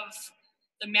of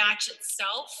the match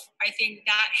itself, I think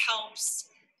that helps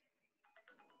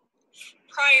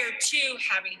prior to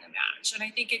having the match. And I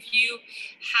think if you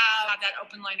have that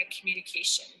open line of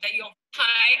communication, that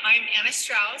hi, I'm Anna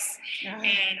Strauss,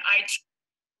 and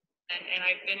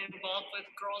I've been involved with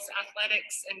girls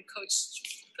athletics and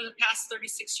coached for the past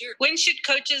 36 years. When should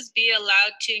coaches be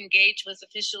allowed to engage with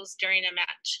officials during a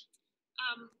match?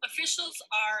 Officials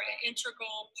are an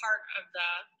integral part of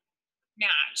the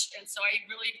match, and so I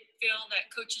really feel that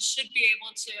coaches should be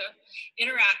able to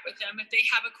interact with them. If they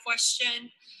have a question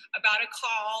about a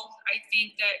call, I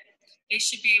think that they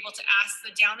should be able to ask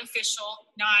the down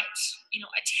official, not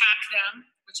attack them,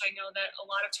 which I know that a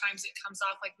lot of times it comes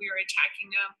off like we are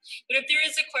attacking them. But if there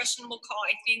is a questionable call,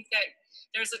 I think that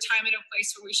there's a time and a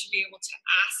place where we should be able to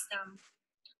ask them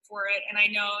for it. And I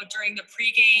know during the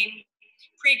pregame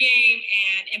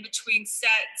and in between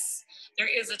sets,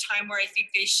 there is a time where I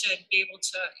think they should be able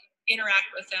to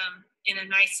interact with them in a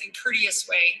nice and courteous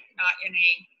way, not in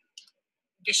a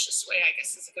vicious way, I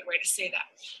guess is a good way to say that.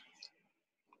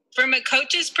 From a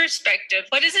coach's perspective,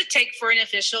 what does it take for an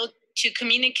official to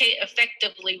communicate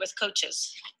effectively with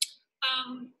coaches?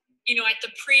 At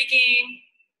the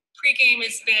pregame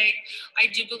is big. I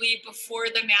do believe before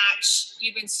the match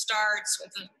even starts,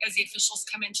 as the officials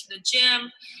come into the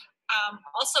gym.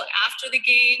 Also after the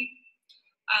game,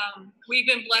 we've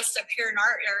been blessed up here in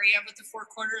our area with the Four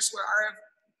Corners where our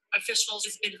officials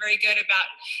has been very good about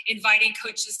inviting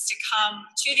coaches to come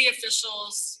to the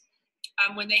officials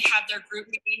when they have their group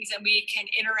meetings, and we can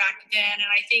interact then.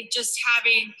 And I think just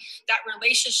having that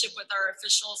relationship with our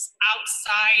officials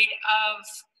outside of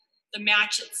the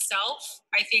match itself,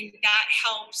 I think that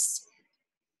helps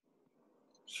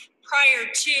prior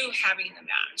to having the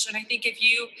match. And I think if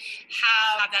you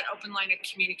have that open line of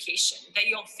communication, that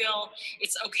you'll feel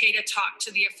it's okay to talk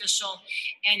to the official,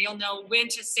 and you'll know when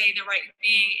to say the right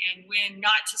thing and when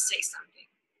not to say something,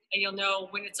 and you'll know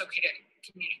when it's okay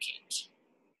to communicate.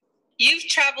 You've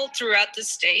traveled throughout the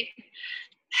state.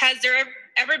 Has there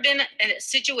ever been a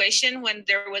situation when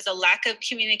there was a lack of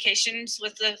communications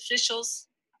with the officials?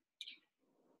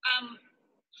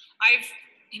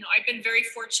 I've been very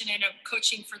fortunate of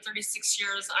coaching for 36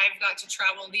 years. I've got to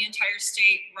travel the entire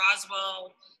state,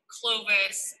 Roswell,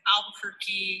 Clovis,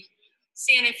 Albuquerque,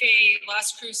 Santa Fe,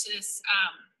 Las Cruces.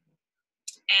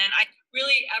 And I've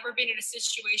really ever been in a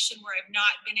situation where I've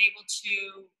not been able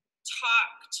to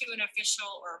talk to an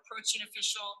official or approach an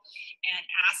official and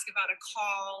ask about a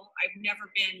call. I've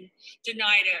never been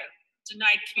denied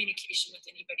communication with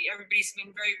anybody. Everybody's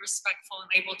been very respectful and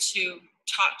able to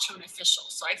talk to an official.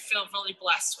 So I feel really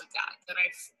blessed with that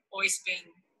I've always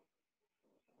been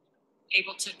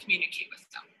able to communicate with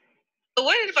them.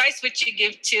 What advice would you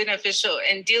give to an official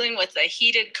in dealing with a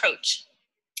heated coach?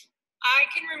 I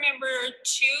can remember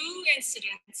 2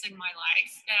 incidents in my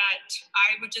life that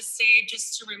I would just say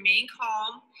just to remain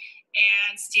calm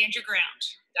and stand your ground.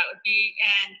 That would be,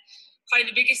 and probably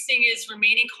the biggest thing is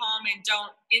remaining calm and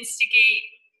don't instigate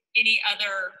any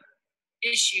other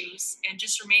issues, and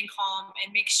just remain calm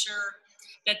and make sure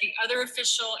that the other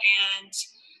official and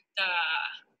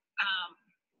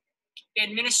the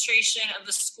administration of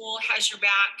the school has your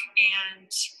back,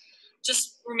 and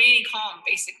just remaining calm,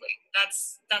 basically.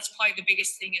 That's probably the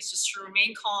biggest thing, is just to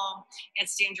remain calm and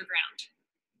stand your ground.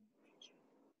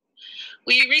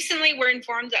 We recently were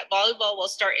informed that volleyball will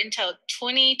start until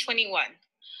 2021.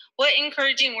 What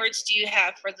encouraging words do you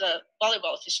have for the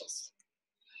volleyball officials?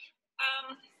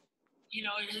 You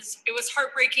know, it was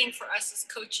heartbreaking for us as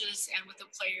coaches and with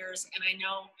the players. And I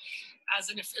know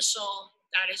as an official,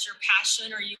 that is your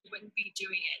passion, or you wouldn't be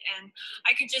doing it. And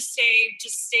I could just say,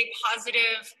 stay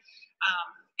positive,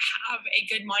 have a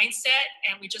good mindset,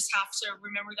 and we just have to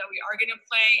remember that we are going to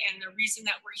play, and the reason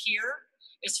that we're here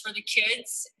is for the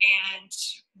kids, and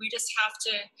we just have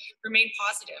to remain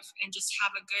positive and just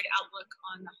have a good outlook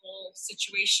on the whole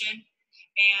situation.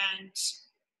 And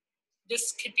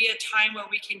this could be a time where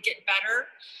we can get better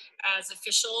as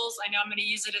officials. I know I'm going to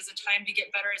use it as a time to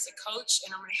get better as a coach,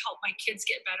 and I'm going to help my kids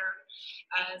get better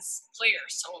as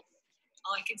players. So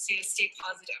all I can say is stay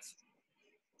positive.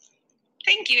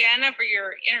 Thank you, Anna, for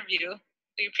your interview.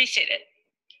 We appreciate it.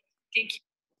 Thank you.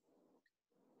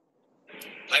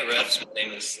 Hi, refs. My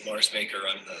name is Morris Baker.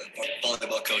 I'm the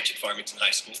volleyball coach at Farmington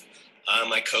High School.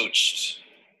 I coached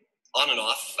on and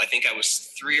off. I think I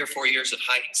was 3 or 4 years at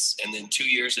Heights, and then 2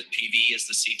 years at PV as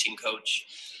the C team coach,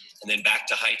 and then back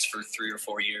to Heights for 3 or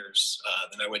 4 years.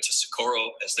 Then I went to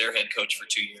Socorro as their head coach for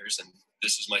 2 years, and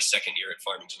this is my second year at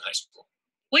Farmington High School.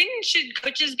 When should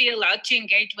coaches be allowed to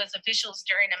engage with officials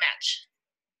during a match?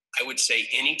 I would say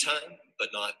anytime, but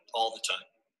not all the time.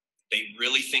 They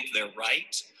really think they're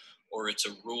right, or it's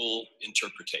a rule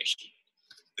interpretation.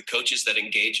 The coaches that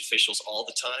engage officials all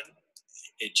the time,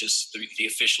 the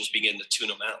officials begin to tune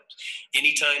them out.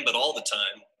 Anytime, but all the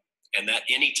time, and that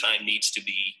anytime needs to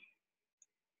be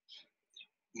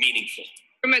meaningful.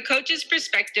 From a coach's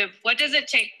perspective, what does it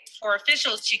take for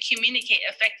officials to communicate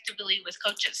effectively with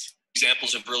coaches?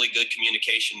 Examples of really good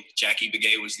communication. Jackie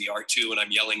Begay was the R2, and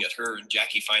I'm yelling at her, and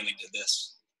Jackie finally did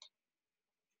this.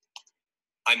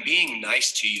 I'm being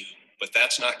nice to you, but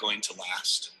that's not going to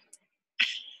last.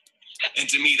 And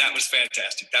to me, that was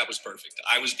fantastic. That was perfect.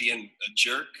 I was being a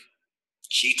jerk.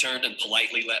 She turned and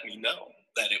politely let me know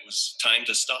that it was time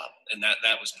to stop, and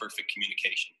that was perfect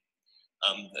communication.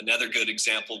 Another good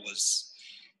example was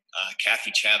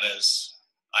Kathy Chavez.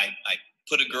 I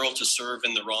put a girl to serve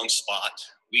in the wrong spot.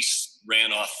 We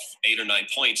ran off 8 or 9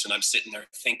 points, and I'm sitting there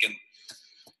thinking,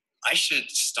 I should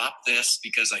stop this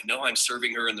because I know I'm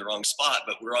serving her in the wrong spot,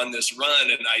 but we're on this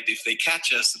run, and if they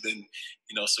catch us, then,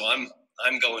 so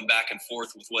I'm going back and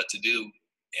forth with what to do.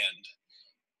 And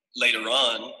later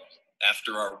on,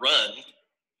 after our run,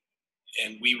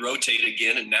 and we rotate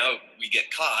again, and now we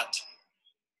get caught,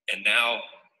 and now,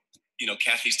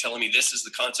 Kathy's telling me this is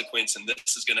the consequence and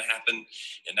this is going to happen.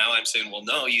 And now I'm saying, well,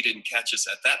 no, you didn't catch us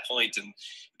at that point. And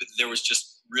there was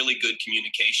just really good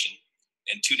communication.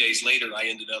 And 2 days later, I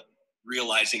ended up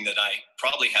realizing that I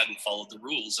probably hadn't followed the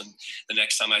rules. And the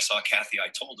next time I saw Kathy, I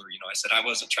told her, I said, I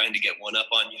wasn't trying to get one up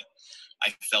on you.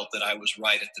 I felt that I was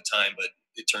right at the time, but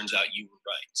it turns out you were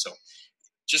right. So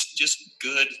just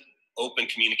good, open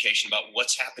communication about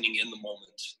what's happening in the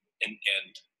moment, and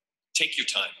take your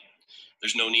time.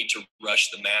 There's no need to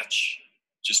rush the match.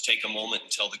 Just take a moment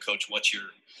and tell the coach what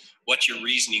your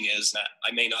reasoning is.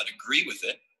 I may not agree with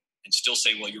it and still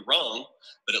say, well, you're wrong,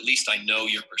 but at least I know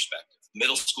your perspective.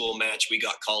 Middle school match, we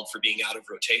got called for being out of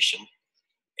rotation,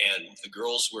 and the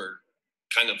girls were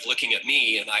kind of looking at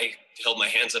me, and I held my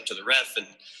hands up to the ref and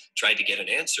tried to get an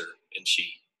answer. And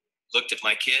she looked at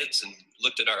my kids and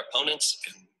looked at our opponents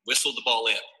and whistled the ball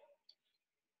in.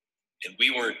 And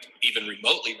we weren't even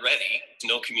remotely ready,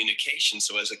 no communication.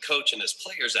 So as a coach and as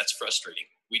players, that's frustrating.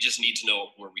 We just need to know,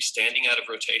 were we standing out of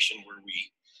rotation? Were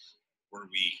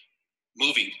we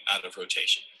moving out of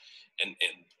rotation? And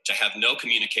to have no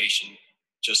communication,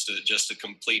 just a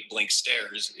complete blank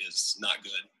stare is not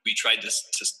good. We tried to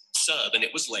sub, and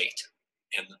it was late,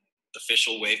 and the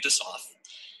official waved us off.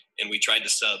 And we tried to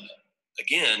sub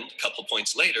again a couple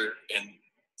points later, and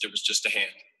there was just a hand.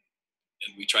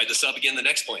 And we tried to sub again the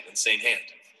next point, and same hand.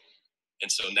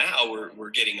 And so now we're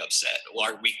getting upset.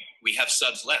 Well, we have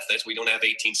subs left. We don't have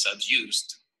 18 subs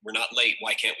used. We're not late.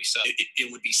 Why can't we sub?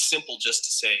 It would be simple just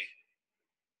to say,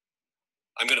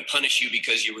 I'm going to punish you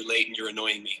because you were late and you're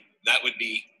annoying me. That would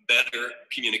be better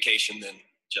communication than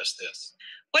just this.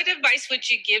 What advice would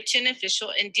you give to an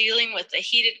official in dealing with a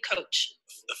heated coach?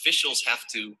 Officials have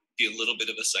to be a little bit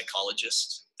of a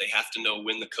psychologist. They have to know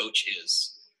when the coach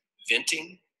is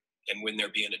venting and when they're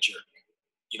being a jerk.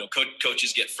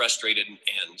 Coaches get frustrated,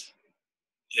 and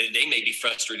they may be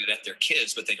frustrated at their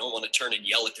kids, but they don't want to turn and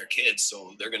yell at their kids,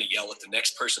 so they're going to yell at the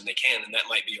next person they can, and that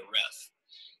might be a ref.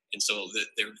 And so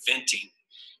they're venting.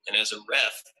 And as a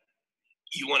ref,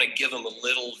 you want to give them a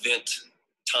little vent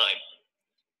time.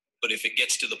 But if it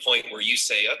gets to the point where you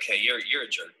say, okay, you're a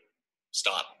jerk,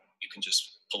 stop. You can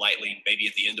just politely, maybe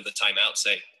at the end of a timeout,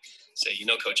 say, you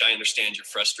know, coach, I understand you're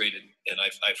frustrated and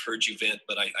I've heard you vent,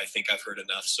 but I think I've heard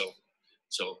enough. So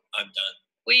I'm done.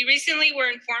 We recently were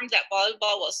informed that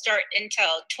volleyball will start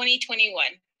until 2021.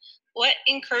 What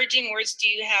encouraging words do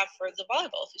you have for the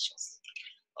volleyball officials?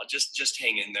 Just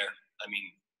hang in there. I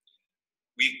mean,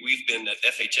 we've been at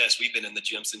FHS, we've been in the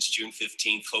gym since June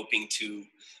 15th, hoping to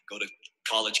go to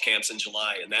college camps in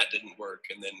July, and that didn't work.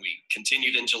 And then we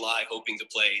continued in July, hoping to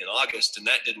play in August, and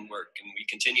that didn't work. And we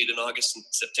continued in August and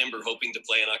September, hoping to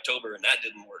play in October, and that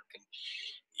didn't work. And,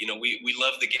 you know, we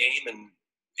love the game, and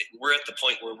we're at the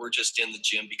point where we're just in the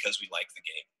gym because we like the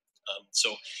game.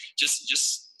 So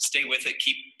just stay with it.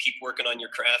 Keep working on your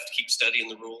craft. Keep studying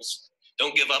the rules.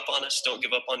 Don't give up on us. Don't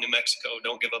give up on New Mexico.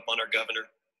 Don't give up on our governor.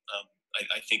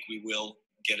 I think we will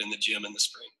get in the gym in the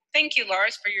spring. Thank you,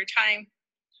 Lars, for your time.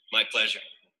 My pleasure.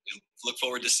 Look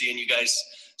forward to seeing you guys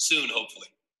soon, hopefully.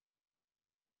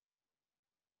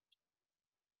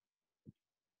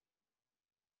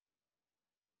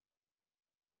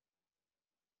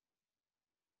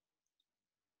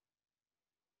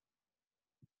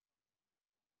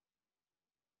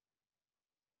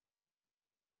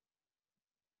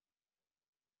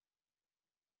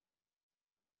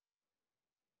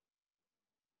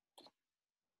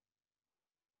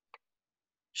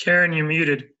 Sharon, you're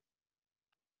muted.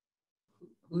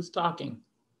 Who's talking?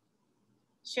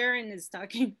 Sharon is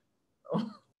talking.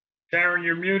 Sharon,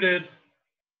 you're muted.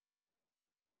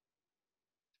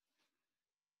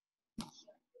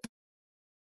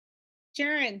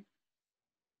 Sharon.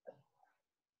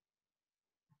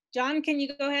 John, can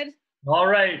you go ahead? All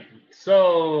right,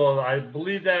 so I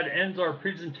believe that ends our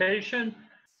presentation,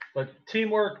 but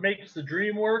teamwork makes the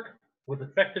dream work with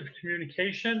effective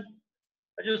communication.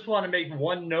 I just want to make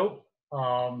one note.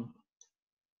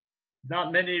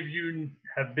 Not many of you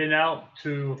have been out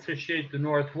to officiate the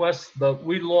Northwest, but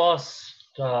we lost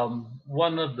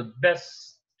one of the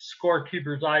best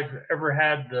scorekeepers I've ever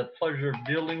had the pleasure of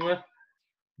dealing with, a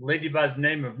lady by the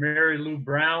name of Mary Lou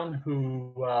Brown,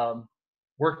 who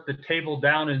worked the table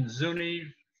down in Zuni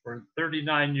for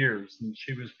 39 years. And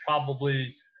she was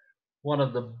probably one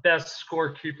of the best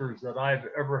scorekeepers that I've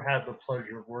ever had the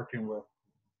pleasure of working with.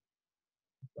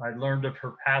 I learned of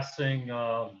her passing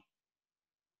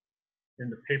in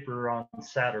the paper on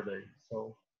Saturday.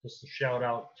 So just a shout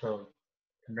out to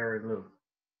Mary Lou.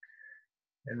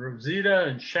 And Rosita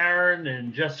and Sharon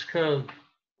and Jessica,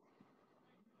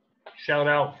 shout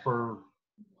out for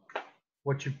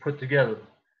what you put together.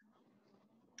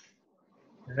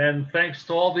 And then thanks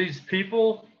to all these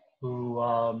people who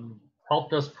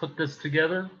helped us put this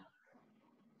together.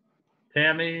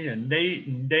 Tammy and Nate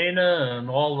and Dana and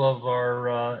all of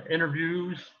our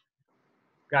interviews.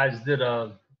 Guys did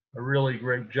a really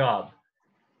great job.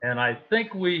 And I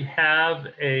think we have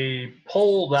a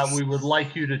poll that we would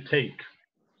like you to take.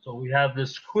 So we have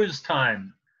this quiz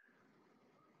time.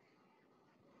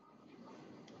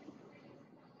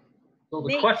 So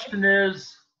the question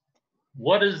is,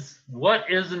 what is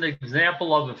an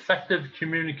example of effective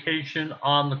communication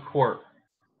on the court?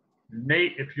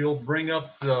 Nate, if you'll bring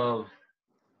up the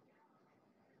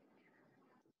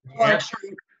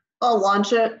Actually, I'll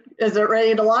launch it. Is it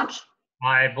ready to launch?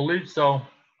 I believe so.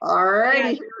 All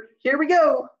righty, here we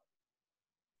go.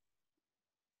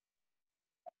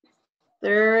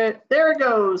 There it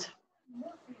goes.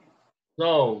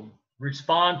 So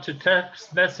respond to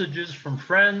text messages from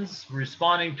friends,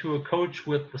 responding to a coach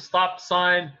with the stop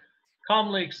sign,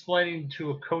 calmly explaining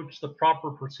to a coach the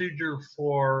proper procedure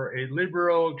for a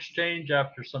libero exchange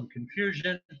after some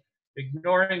confusion,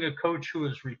 ignoring a coach who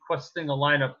is requesting a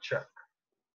lineup check.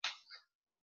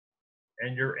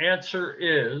 And your answer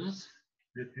is,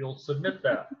 if you'll submit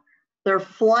that. They're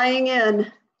flying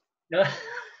in.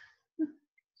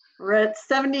 We're at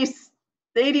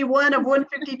 81 of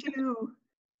 152.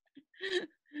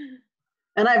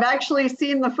 And I've actually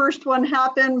seen the first one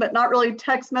happen, but not really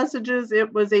text messages.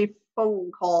 It was a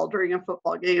phone call during a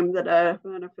football game that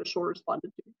an official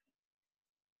responded to.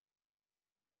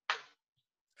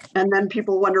 And then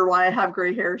people wonder why I have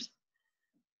gray hairs.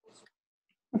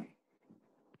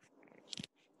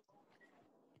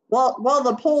 While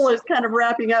the poll is kind of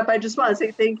wrapping up, I just want to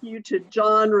say thank you to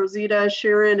John, Rosita,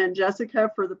 Sharon, and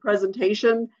Jessica for the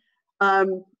presentation.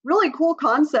 Really cool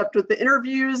concept with the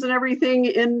interviews and everything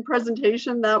in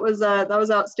presentation. That was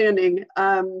outstanding.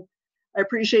 I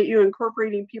appreciate you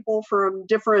incorporating people from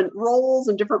different roles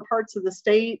and different parts of the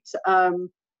state.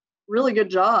 Really good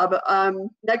job.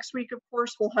 Next week, of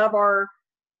course, we'll have our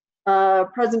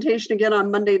Presentation again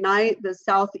on Monday night. The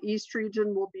Southeast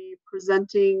region will be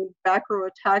presenting back row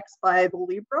attacks by the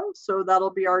Libero. So that'll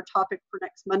be our topic for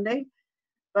next Monday.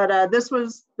 But this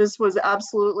was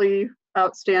absolutely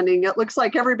outstanding. It looks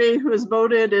like everybody who has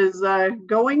voted is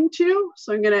going to.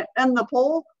 So I'm going to end the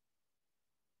poll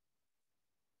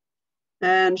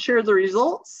and share the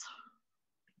results.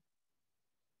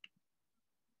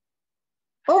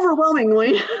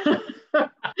 Overwhelmingly,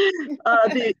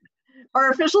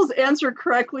 our officials answered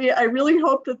correctly. I really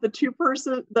hope that the two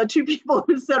people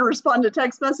who said respond to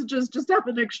text messages just have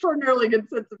an extraordinarily good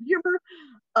sense of humor.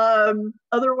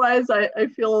 Otherwise, I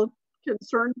feel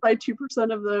concerned by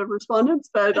 2% of the respondents,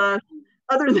 but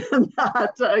other than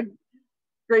that,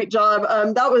 great job.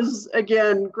 That was,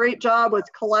 again, great job with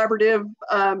collaborative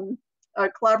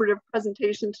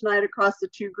presentation tonight across the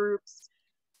two groups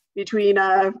between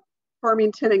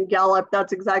Farmington and Gallup.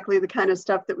 That's exactly the kind of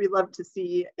stuff that we love to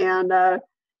see. And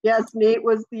yes, Nate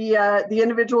was the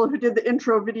individual who did the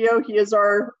intro video. He is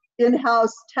our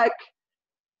in-house tech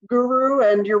guru,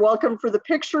 and you're welcome for the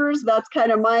pictures. That's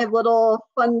kind of my little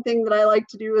fun thing that I like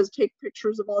to do, is take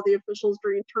pictures of all the officials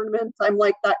during tournaments. I'm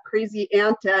like that crazy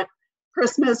aunt at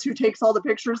Christmas who takes all the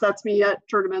pictures. That's me at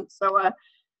tournaments. So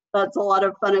that's a lot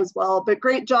of fun as well. But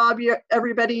great job,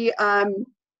 everybody.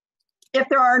 If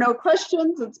there are no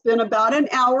questions, it's been about an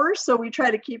hour, so we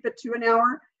try to keep it to an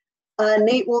hour.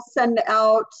 Nate will send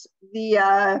out the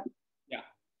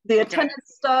attendance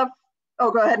stuff. Oh,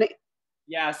 go ahead, Nate.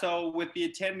 Yeah, so with the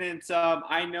attendance,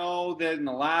 I know that in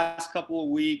the last couple of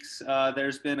weeks,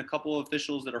 there's been a couple of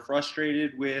officials that are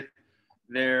frustrated with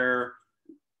their,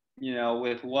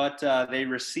 with what they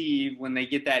receive when they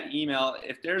get that email.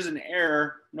 If there's an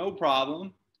error, no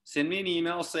problem. Send me an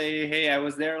email, say, hey, I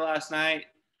was there last night.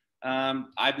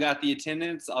 I've got the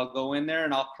attendance. I'll go in there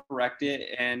and I'll correct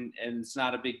it, and it's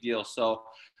not a big deal. So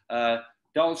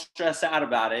don't stress out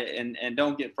about it, and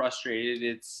don't get frustrated.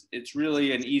 It's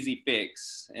really an easy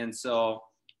fix. And so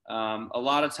a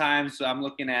lot of times I'm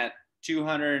looking at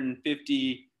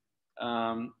 250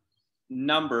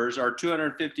 numbers or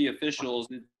 250 officials,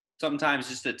 sometimes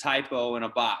just a typo in a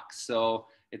box. So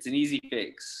it's an easy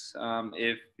fix.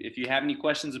 If you have any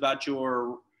questions about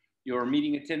your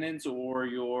meeting attendance or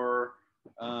your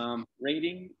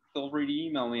rating, feel free to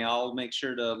email me. I'll make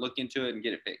sure to look into it and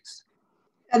get it fixed.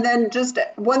 And then just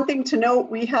one thing to note,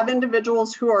 we have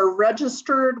individuals who are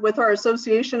registered with our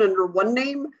association under one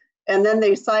name, and then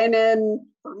they sign in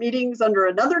for meetings under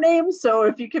another name. So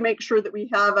if you can make sure that we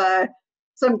have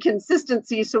some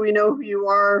consistency so we know who you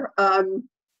are.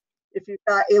 If you've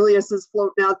got aliases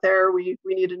floating out there, we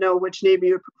need to know which name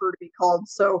you would prefer to be called.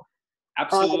 So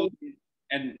absolutely.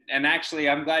 And actually,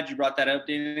 I'm glad you brought that up,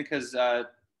 Dana, because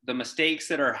the mistakes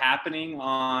that are happening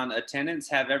on attendance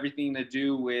have everything to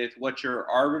do with what your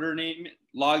arbiter name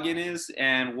login is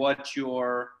and what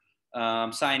your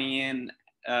signing in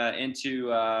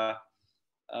into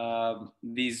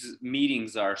these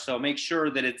meetings are. So make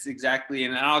sure that it's exactly,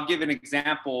 and I'll give an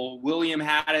example. William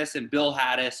Haddis and Bill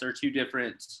Haddis are two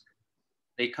different,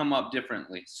 they come up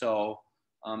differently. So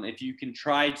if you can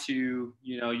try to,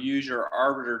 use your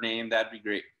arbiter name, that'd be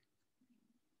great.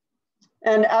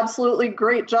 And absolutely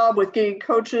great job with getting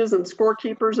coaches and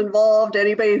scorekeepers involved.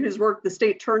 Anybody who's worked the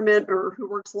state tournament or who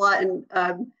works a lot in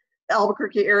the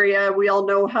Albuquerque area, we all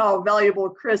know how valuable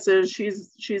Chris is.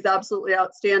 She's absolutely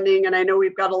outstanding. And I know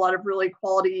we've got a lot of really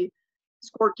quality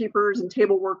scorekeepers and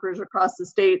table workers across the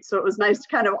state. So it was nice to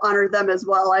kind of honor them as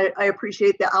well. I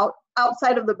appreciate the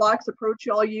outside of the box approach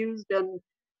y'all used, and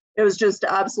it was just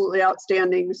absolutely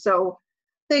outstanding. So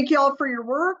thank you all for your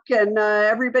work, and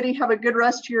everybody have a good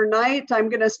rest of your night. I'm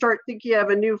going to start thinking of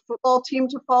a new football team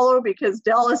to follow because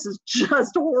Dallas is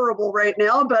just horrible right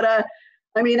now. But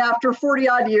I mean, after 40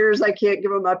 odd years, I can't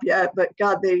give them up yet, but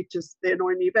God, they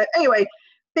annoy me. But anyway,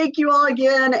 thank you all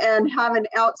again, and have an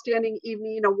outstanding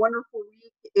evening, a wonderful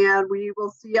week, and we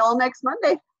will see y'all next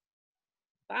Monday.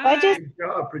 Bye. Good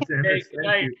job, presenters.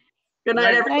 Thank you. Good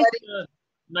night, everybody.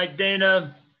 Night,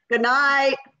 Dana. Good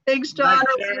night. Thanks, John,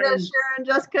 Night, Rosita, Sharon,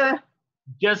 Jessica.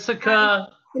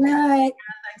 Jessica. Good night.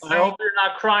 I hope you're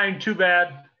not crying too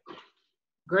bad.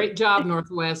 Great job,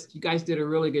 Northwest. You guys did a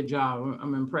really good job.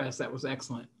 I'm impressed. That was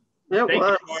excellent. It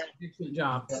was. Excellent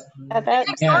job.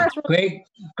 Yeah,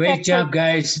 great job,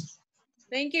 guys.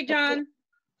 Thank you, John.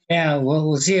 Yeah,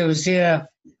 we'll see you. We'll see you.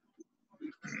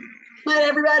 Night,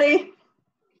 everybody.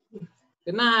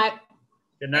 Good night.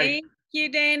 Good night. Thank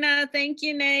you, Dana. Thank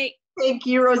you, Nate. Thank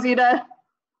you, Rosita.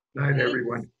 Night,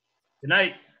 everyone. Good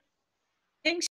night. Thanks.